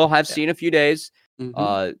 we will have seen a few days.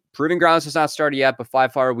 Proving Grounds has not started yet, but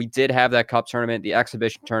 5 Fire, we did have that cup tournament, the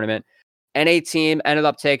exhibition tournament. NA team ended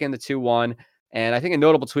up taking the 2-1. And I think a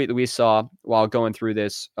notable tweet that we saw while going through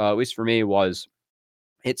this, at least for me, was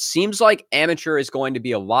it seems like amateur is going to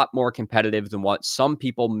be a lot more competitive than what some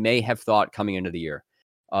people may have thought coming into the year.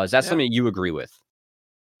 Is that something you agree with?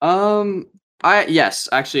 Yes,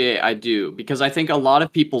 actually I do, because I think a lot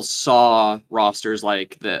of people saw rosters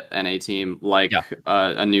like the NA team, like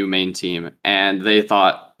a new main team, and they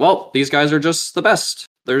thought, well, these guys are just the best.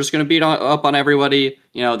 They're just going to beat up on everybody.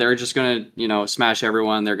 They're just going to, smash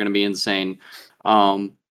everyone. They're going to be insane.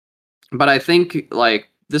 But I think like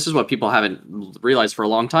this is what people haven't realized for a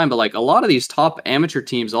long time. But like a lot of these top amateur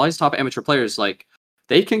teams, all these top amateur players, like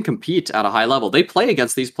they can compete at a high level. They play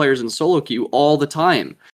against these players in solo queue all the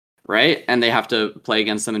time, right? And they have to play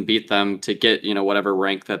against them and beat them to get, whatever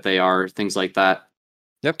rank that they are, things like that.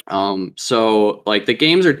 Yep. So like the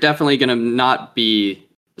games are definitely going to not be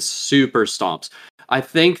super stomps. I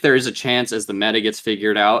think there is a chance as the meta gets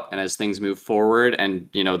figured out and as things move forward and,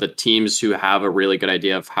 the teams who have a really good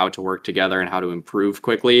idea of how to work together and how to improve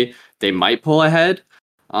quickly, they might pull ahead.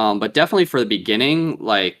 But definitely for the beginning,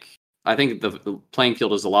 like, I think the playing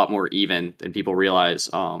field is a lot more even than people realize.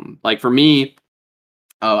 Like for me,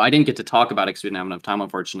 I didn't get to talk about it because we didn't have enough time,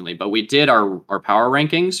 unfortunately, but we did our power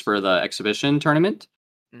rankings for the exhibition tournament.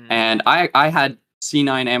 And I had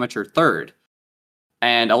C9 amateur third.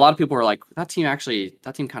 And a lot of people were like, that team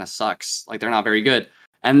kind of sucks. Like, they're not very good.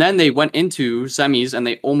 And then they went into semis and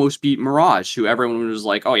they almost beat Mirage, who everyone was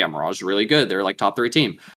like, oh yeah, Mirage is really good. They're like top 3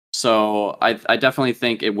 team. So I definitely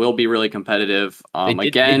think it will be really competitive. They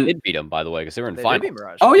did beat them, by the way, because they were in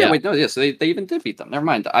finals. Oh yeah, wait, no, yeah, so they even did beat them. Never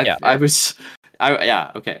mind. Okay.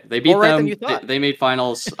 They beat them. They made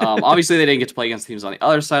finals. Obviously, they didn't get to play against teams on the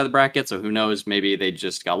other side of the bracket, so who knows? Maybe they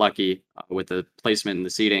just got lucky with the placement and the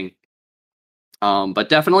seeding. But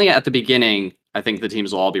definitely at the beginning, I think the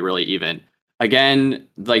teams will all be really even. Again,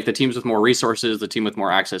 like the teams with more resources, the team with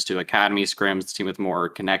more access to academy scrims, the team with more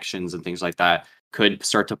connections and things like that could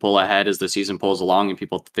start to pull ahead as the season pulls along and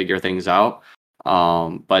people figure things out.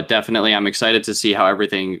 But definitely I'm excited to see how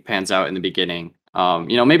everything pans out in the beginning.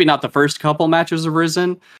 Maybe not the first couple matches of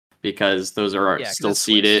Risen, because those are still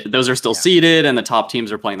seeded. Those are still seeded and the top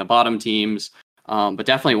teams are playing the bottom teams. But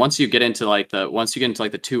definitely once you get into the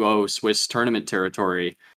 2-0 Swiss tournament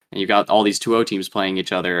territory and you got all these 2-0 teams playing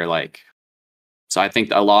each other, so I think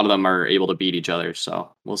a lot of them are able to beat each other.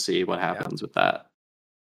 So we'll see what happens with that.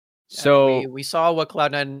 So we saw what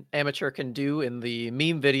Cloud9 Amateur can do in the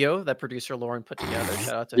meme video that producer Lauren put together.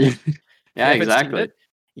 Shout out to him. Yeah, exactly.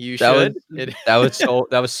 You should. That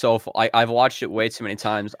was so fun. I've watched it way too many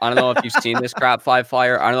times. I don't know if you've seen this crap 5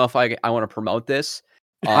 Fire. I don't know if I want to promote this.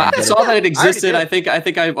 I saw that it existed. I think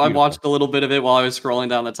I watched a little bit of it while I was scrolling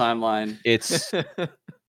down the timeline.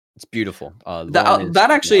 It's beautiful. That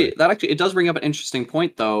actually it does bring up an interesting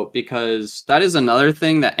point though, because that is another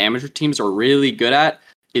thing that amateur teams are really good at.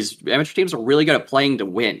 Amateur teams are really good at playing to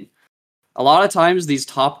win. A lot of times these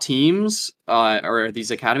top teams or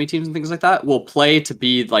these academy teams and things like that will play to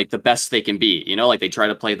be like the best they can be. Like they try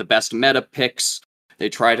to play the best meta picks. They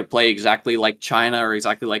try to play exactly like China or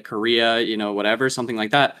exactly like Korea, whatever, something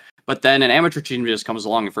like that. But then an amateur team just comes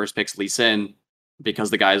along and first picks Lee Sin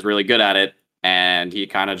because the guy is really good at it. And he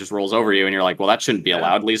kind of just rolls over you and you're like, well, that shouldn't be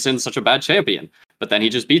allowed. Lee Sin's such a bad champion. But then he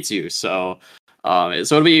just beats you. So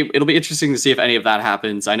it'll be interesting to see if any of that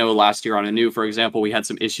happens. I know last year on Anu, for example, we had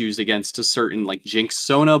some issues against a certain like Jinx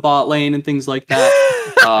Sona bot lane and things like that.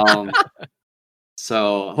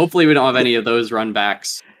 So hopefully we don't have any of those run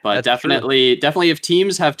backs. But definitely if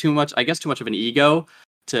teams have too much of an ego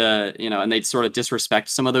to, and they sort of disrespect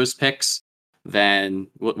some of those picks, then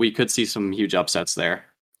we could see some huge upsets there.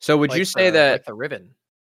 So would you say that the Riven?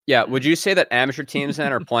 Yeah, would you say that amateur teams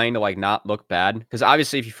then are playing to like not look bad? Because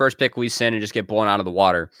obviously, if you first pick Lee Sin and just get blown out of the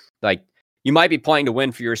water, like you might be playing to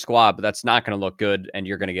win for your squad, but that's not going to look good, and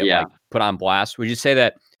you're going to get like put on blast. Would you say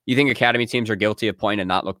that you think academy teams are guilty of playing to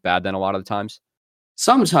not look bad then a lot of the times?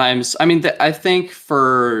 Sometimes. I mean, I think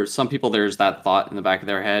for some people, there's that thought in the back of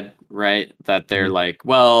their head, right? That they're like,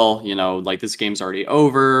 well, like this game's already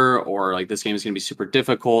over, or like this game is going to be super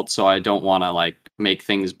difficult, so I don't want to like make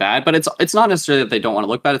things bad. But it's not necessarily that they don't want to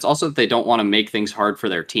look bad. It's also that they don't want to make things hard for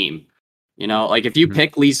their team. Like if you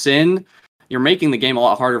pick Lee Sin, you're making the game a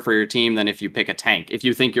lot harder for your team than if you pick a tank. If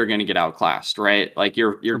you think you're going to get outclassed, right? Like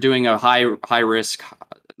you're doing a high risk,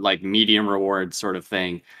 like medium reward sort of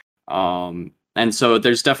thing. And so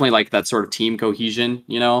there's definitely like that sort of team cohesion,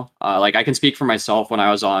 like I can speak for myself when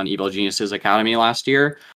I was on Evil Geniuses Academy last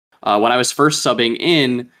year, when I was first subbing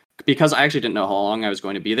in, because I actually didn't know how long I was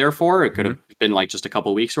going to be there for. It could have been like just a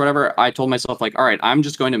couple of weeks or whatever. I told myself like, all right, I'm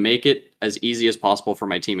just going to make it as easy as possible for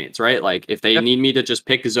my teammates, right? Like if they need me to just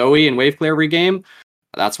pick Zoe and wave clear every game,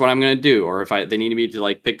 that's what I'm going to do. Or if they need me to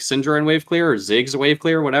like pick Syndra and wave clear or Ziggs wave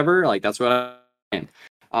clear, whatever, like that's what I'm doing.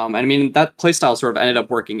 And I mean, that playstyle sort of ended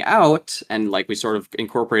up working out, and like we sort of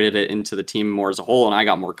incorporated it into the team more as a whole, and I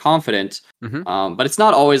got more confident. But it's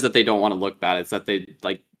not always that they don't want to look bad. It's that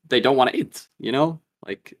they don't want to eat,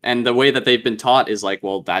 like, and the way that they've been taught is like,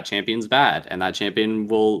 well, that champion's bad and that champion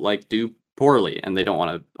will like do poorly, and they don't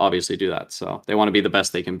want to obviously do that. So they want to be the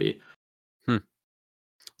best they can be.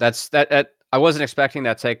 That's that. I wasn't expecting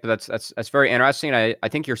that take, but that's very interesting. I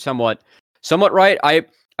think you're somewhat right. I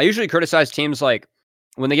usually criticize teams like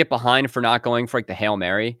when they get behind for not going for like the Hail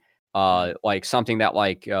Mary, like something that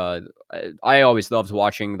like I always loved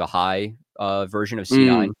watching the high version of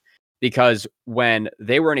C9 because when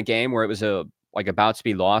they were in a game where it was about to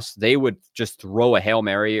be lost, they would just throw a Hail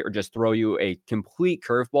Mary or just throw you a complete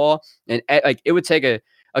curveball, and like it would take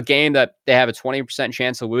a game that they have a 20%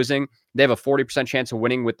 chance of losing, they have a 40% chance of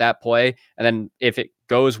winning with that play, and then if it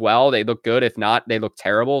goes well, they look good. If not, they look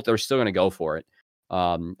terrible. They're still going to go for it.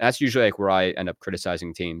 That's usually like where I end up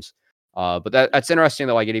criticizing teams. But that's interesting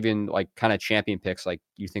though. Like it even like kind of champion picks, like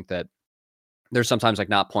you think that they're sometimes like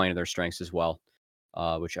not playing to their strengths as well,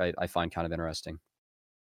 which I find kind of interesting.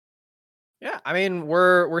 Yeah, I mean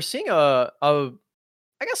we're seeing a I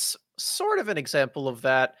guess sort of an example of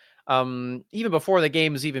that. Even before the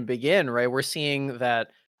games even begin, right? We're seeing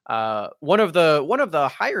that one of the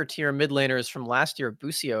higher tier mid laners from last year,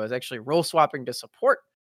 Busio, is actually role swapping to support,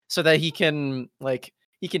 so that he can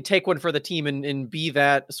take one for the team and be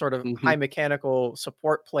that sort of high mechanical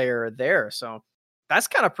support player there. So that's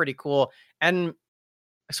kind of pretty cool. And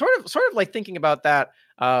sort of like thinking about that,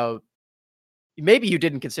 maybe you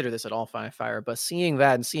didn't consider this at all, Fire, but seeing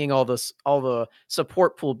that and seeing all the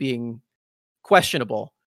support pool being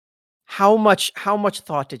questionable, how much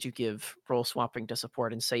thought did you give role swapping to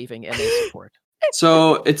support and saving NA support?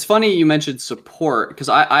 So it's funny you mentioned support, because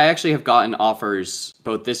I actually have gotten offers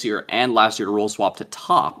both this year and last year to role swap to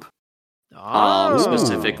top.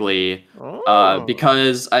 Specifically,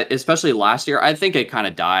 because especially last year, I think it kind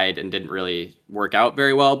of died and didn't really work out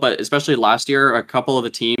very well. But especially last year, a couple of the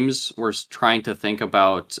teams were trying to think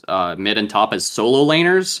about mid and top as solo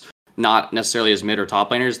laners, not necessarily as mid or top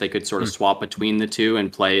laners. They could sort of swap between the two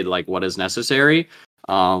and play like what is necessary.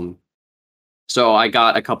 So I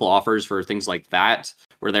got a couple offers for things like that,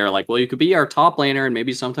 where they're like, well, you could be our top laner and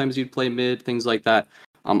maybe sometimes you'd play mid, things like that.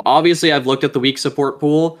 Obviously, I've looked at the weak support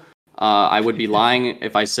pool. I would be lying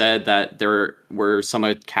if I said that there were some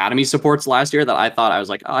academy supports last year that I thought I was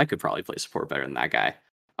like, oh, I could probably play support better than that guy.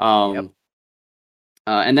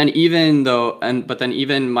 And then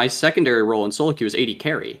even my secondary role in solo queue was AD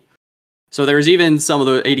carry. So there's even some of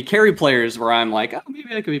the AD carry players where I'm like, oh,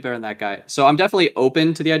 maybe I could be better than that guy. So I'm definitely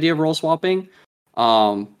open to the idea of role swapping.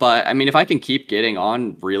 But I mean, if I can keep getting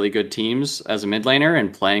on really good teams as a mid laner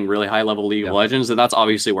and playing really high level League of Legends, then that's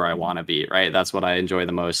obviously where I want to be, right? That's what I enjoy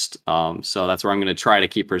the most. So that's where I'm going to try to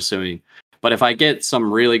keep pursuing. But if I get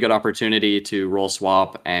some really good opportunity to role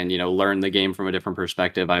swap and, learn the game from a different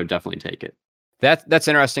perspective, I would definitely take it. That's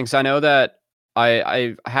interesting. So I know that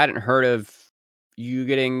I hadn't heard of you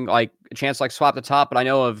getting like a chance to like swap the top, but I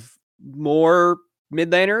know of more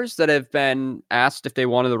mid laners that have been asked if they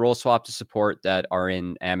wanted the role swap to support that are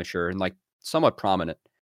in amateur and like somewhat prominent.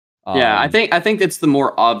 Yeah, I think it's the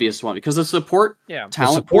more obvious one, because the support talent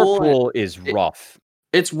the support pool is rough.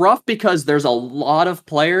 It's rough because there's a lot of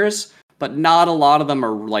players, but not a lot of them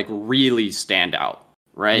are like really stand out,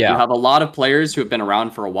 right? Yeah. You have a lot of players who have been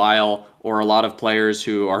around for a while, or a lot of players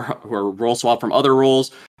who are role swap from other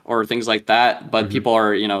roles or things like that, but people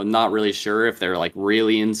are, not really sure if they're like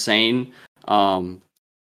really insane.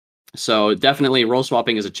 So definitely role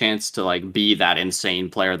swapping is a chance to like be that insane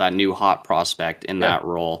player, that new hot prospect in that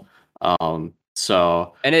role. And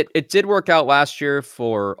it did work out last year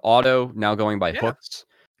for Auto, now going by Hooks.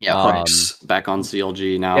 Yeah, Hooks back on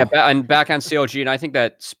CLG now. Yeah, back on CLG, and I think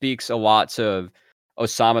that speaks a lot to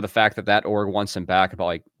Osama, the fact that org wants him back, about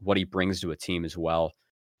like what he brings to a team as well.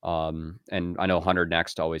 And I know Hunter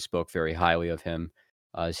Next always spoke very highly of him.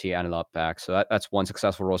 as he ended up back. So that's one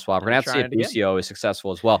successful role swap. We're going to have to see if Trying it again. Busio is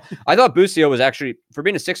successful as well. I thought Busio was actually, for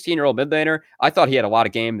being a 16-year-old mid laner, I thought he had a lot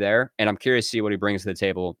of game there, and I'm curious to see what he brings to the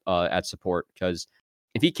table at support, because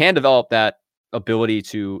if he can develop that ability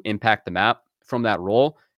to impact the map from that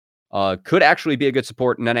role, could actually be a good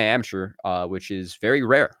support in NA Amateur, which is very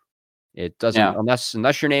rare. It doesn't,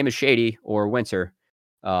 unless your name is Shady or Winter,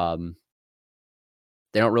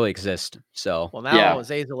 they don't really exist. So Well, now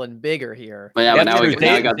Zeyzal and Big are here. But now I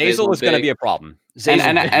got Zeyzal is going to be a problem.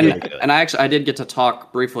 And I did get to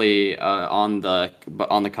talk briefly on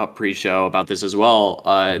the Cup pre-show about this as well,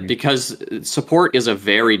 because support is a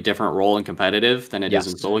very different role in competitive than it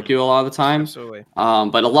is in solo queue a lot of the time. Absolutely.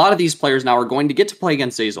 But a lot of these players now are going to get to play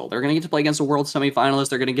against Zeyzal. They're going to get to play against a world semifinalist.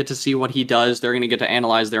 They're going to get to see what he does. They're going to get to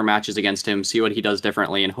analyze their matches against him, see what he does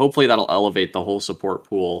differently, and hopefully that'll elevate the whole support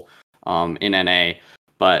pool in NA.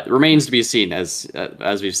 But remains to be seen, as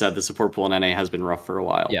we've said, the support pool in NA has been rough for a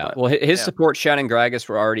while. Yeah, well, his support, Shannon Gragas,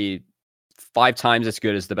 were already 5 times as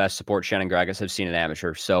good as the best support Shannon Gragas have seen in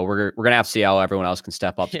amateur. So we're gonna have to see how everyone else can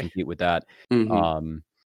step up to compete with that. Mm-hmm.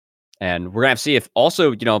 And we're gonna have to see if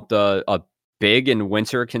also the Big and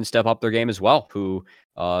Winter can step up their game as well, who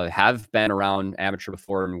have been around amateur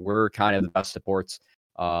before and were kind of the best supports.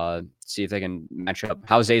 See if they can match up,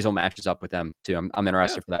 how Zeyzal matches up with them too. I'm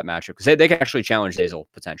interested for that matchup, because they can actually challenge Zeyzal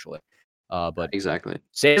potentially. But exactly,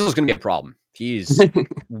 Zeyzal's going to be a problem. He's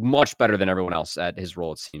much better than everyone else at his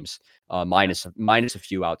role, it seems. Minus a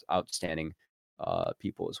few outstanding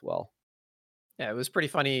people as well. Yeah, it was pretty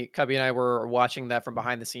funny. Cubby and I were watching that from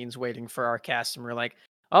behind the scenes, waiting for our cast, and we are like,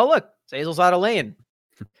 "Oh look, Zeyzal's out of lane."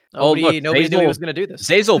 Nobody knew he was going to do this.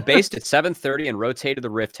 Zeyzal based at 7:30 and rotated the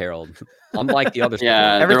Rift Herald, unlike the others.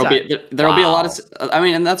 Yeah, there'll be a lot of. I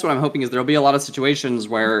mean, and that's what I'm hoping is there'll be a lot of situations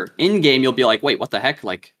where in game you'll be like, wait, what the heck?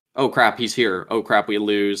 Like, oh crap, he's here. Oh crap, we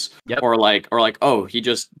lose. Yep. Or like, oh, he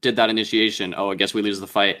just did that initiation. Oh, I guess we lose the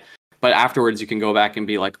fight. But afterwards, you can go back and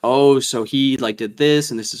be like, oh, so he like did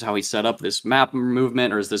this, and this is how he set up this map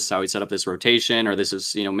movement, or is this how he set up this rotation, or this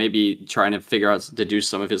is maybe trying to figure out deduce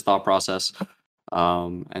some of his thought process.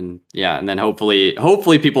 And then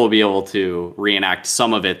hopefully people will be able to reenact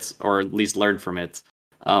some of it, or at least learn from it.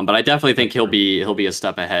 But I definitely think he'll be a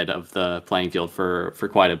step ahead of the playing field for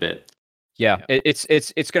quite a bit. Yeah, it's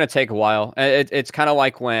going to take a while. It's kind of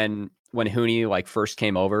like when Huni like first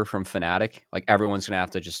came over from Fnatic, like everyone's going to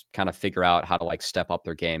have to just kind of figure out how to like step up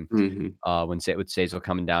their game. Mm-hmm. With Zeyzal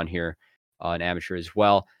coming down here in amateur as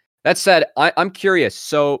well. That said, I'm curious.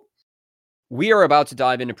 So we are about to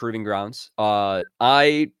dive into Proving Grounds.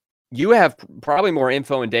 You have probably more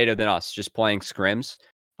info and data than us just playing scrims,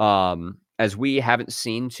 as we haven't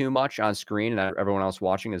seen too much on screen, and everyone else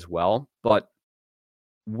watching as well. But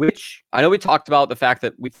I know we talked about the fact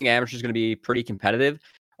that we think amateur is going to be pretty competitive.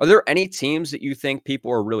 Are there any teams that you think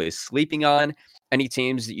people are really sleeping on? Any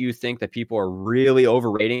teams that you think that people are really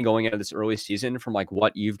overrating going into this early season from like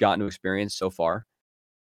what you've gotten to experience so far?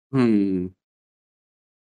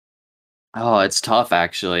 Oh, it's tough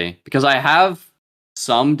actually, because I have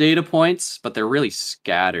some data points, but they're really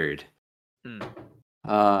scattered.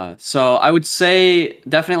 So I would say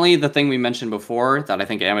definitely the thing we mentioned before, that I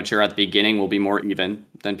think amateur at the beginning will be more even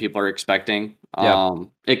than people are expecting.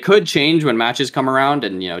 It could change when matches come around,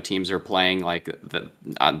 and teams are playing like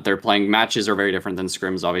they're playing matches are very different than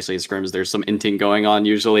scrims. Obviously, scrims there's some inting going on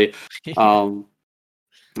usually.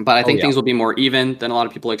 But I think things will be more even than a lot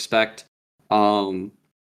of people expect.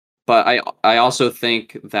 But I also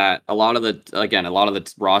think that a lot of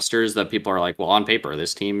the rosters that people are like, well, on paper,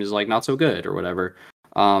 this team is like not so good or whatever.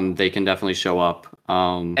 They can definitely show up.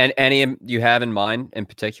 And any you have in mind in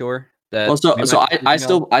particular? I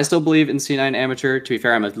still believe in C9 amateur. To be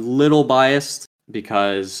fair, I'm a little biased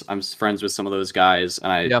because I'm friends with some of those guys,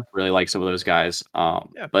 and I really like some of those guys.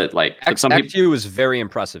 But some XQ was very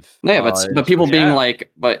impressive. Yeah, but people being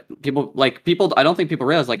like, people. I don't think people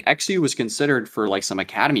realize like XU was considered for like some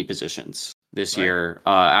academy positions this year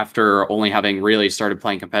after only having really started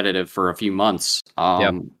playing competitive for a few months.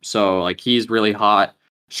 So like he's really hot.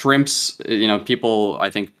 Shrimps, people I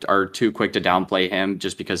think are too quick to downplay him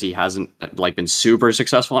just because he hasn't like been super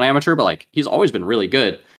successful in amateur, but like he's always been really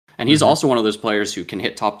good. And he's also one of those players who can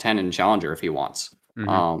hit top 10 in Challenger if he wants.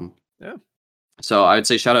 So I would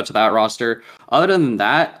say shout out to that roster. Other than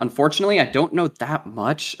that, unfortunately, I don't know that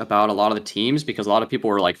much about a lot of the teams because a lot of people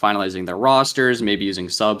were like finalizing their rosters, maybe using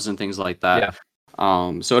subs and things like that.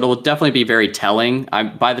 So it'll definitely be very telling.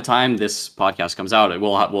 By the time this podcast comes out,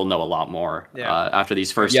 we'll know a lot more after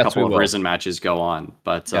these first couple of Risen matches go on.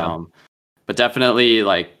 But But definitely,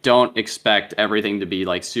 like, don't expect everything to be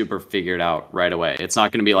like super figured out right away. It's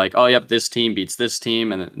not going to be like, oh, yep, this team beats this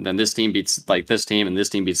team, and then this team beats like this team, and this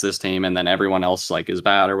team beats this team, and then everyone else like is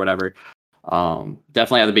bad or whatever.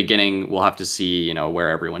 Definitely at the beginning, we'll have to see, you know, where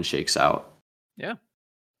everyone shakes out. Yeah,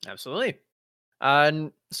 absolutely.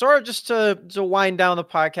 And sort of just to wind down the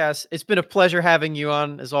podcast, it's been a pleasure having you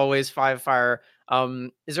on as always, Five Fire.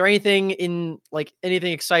 Is there anything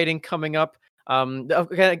anything exciting coming up?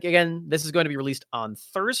 Again, this is going to be released on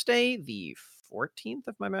Thursday, the 14th,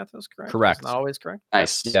 if my math is correct. Correct. It's not always correct.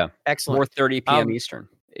 Nice. Yeah. Excellent. 4:30 p.m. Eastern.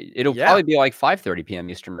 It'll probably be like 5:30 p.m.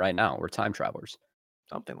 Eastern right now. We're time travelers.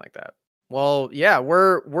 Something like that. Well, yeah,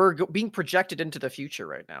 we're being projected into the future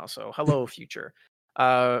right now. So hello, future.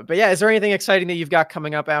 But yeah, is there anything exciting that you've got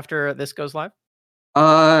coming up after this goes live?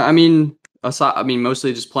 I mean,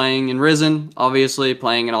 mostly just playing in Risen, obviously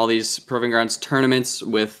playing in all these Proving Grounds tournaments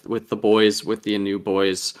with the boys, with the new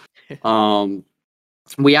boys.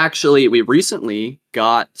 We recently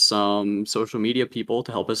got some social media people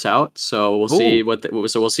to help us out, so we'll see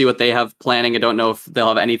what they have planning. I don't know if they'll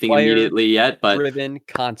have anything immediately yet, but driven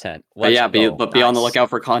content. Be on the lookout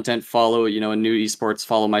for content. Follow, you know, New Esports.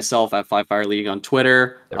 Follow myself at Five Fire League on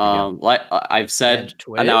Twitter. Like I've said,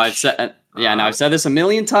 I've said this a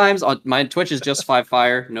million times. My Twitch is just Five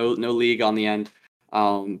Fire, no league on the end.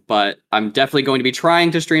 But I'm definitely going to be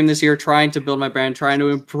trying to stream this year, trying to build my brand, trying to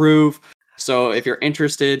improve. So if you're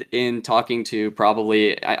interested in talking to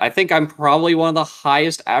I think I'm probably one of the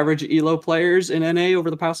highest average ELO players in NA over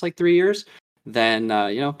the past like 3 years, then,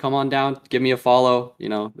 come on down, give me a follow,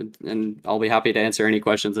 and I'll be happy to answer any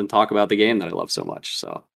questions and talk about the game that I love so much.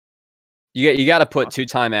 So you got to put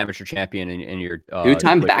 2-time amateur champion in your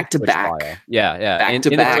 2-time back-to-back. Yeah.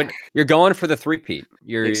 Back-to-back. You're going for the three-peat.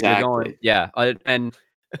 Exactly. You're going, yeah. And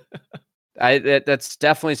that's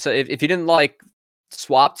definitely, so if you didn't like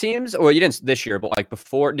swap teams, or you didn't this year, but like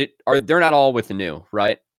before, they're not all with the new,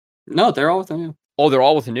 right? No, they're all with the new. Oh, they're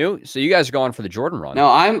all with the new. So you guys are going for the Jordan run. No,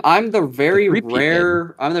 I'm the very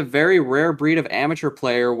rare breed of amateur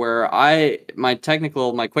player where my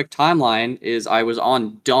quick timeline is I was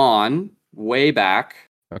on Dawn way back.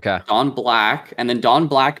 Okay. Dawn Black, and then Dawn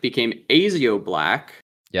Black became Azio Black.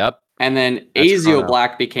 Yep. And then Azio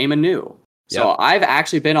Black became a new. So Yep. I've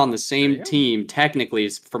actually been on the same team technically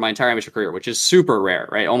for my entire amateur career, which is super rare,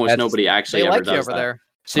 right? Almost nobody actually ever does that. There.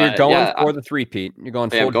 So you're going for the three-peat. You're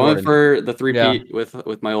going. I'm going for the three-peat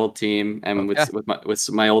with my old team and with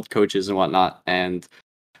my old coaches and whatnot. And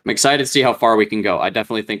I'm excited to see how far we can go. I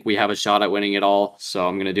definitely think we have a shot at winning it all. So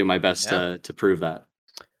I'm going to do my best to prove that.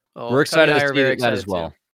 Well, we're excited to see that as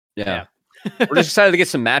well. Yeah. We're just excited to get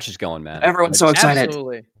some matches going, man. Everyone's so excited.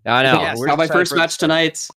 Absolutely. I know. Yes. Got my first match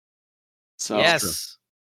tonight. So yes.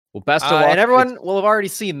 Well, best of luck. And everyone will have already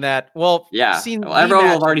seen that. Well, yeah. Everyone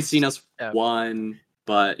will have already seen us won,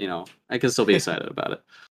 but I can still be excited about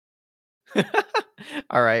it.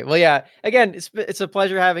 All right. Well, yeah. Again, it's a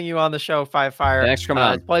pleasure having you on the show, Five Fire. Thanks for coming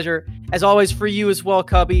on. It's a pleasure, as always, for you as well,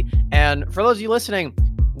 Cubby. And for those of you listening,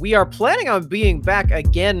 we are planning on being back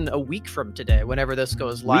again a week from today, whenever this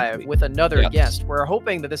goes live, with another guest. We're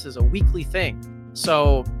hoping that this is a weekly thing.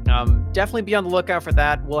 So definitely be on the lookout for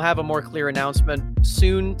that. We'll have a more clear announcement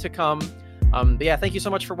soon to come. But yeah, thank you so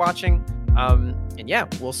much for watching. And yeah,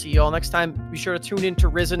 we'll see you all next time. Be sure to tune in to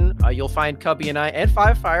Risen. You'll find Cubby and I and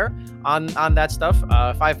Five Fire on that stuff.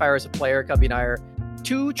 Five Fire is a player. Cubby and I are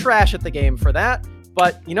too trash at the game for that.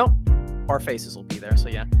 But, our faces will be there. So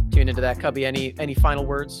yeah, tune into that. Cubby, any final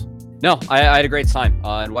words? No, I had a great time.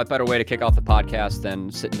 And what better way to kick off the podcast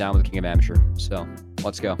than sitting down with the King of Amateur? So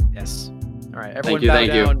let's go. Yes. All right, everyone bow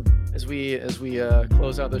down as we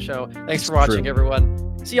close out the show. Thanks for watching,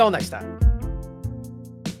 everyone. See y'all next time.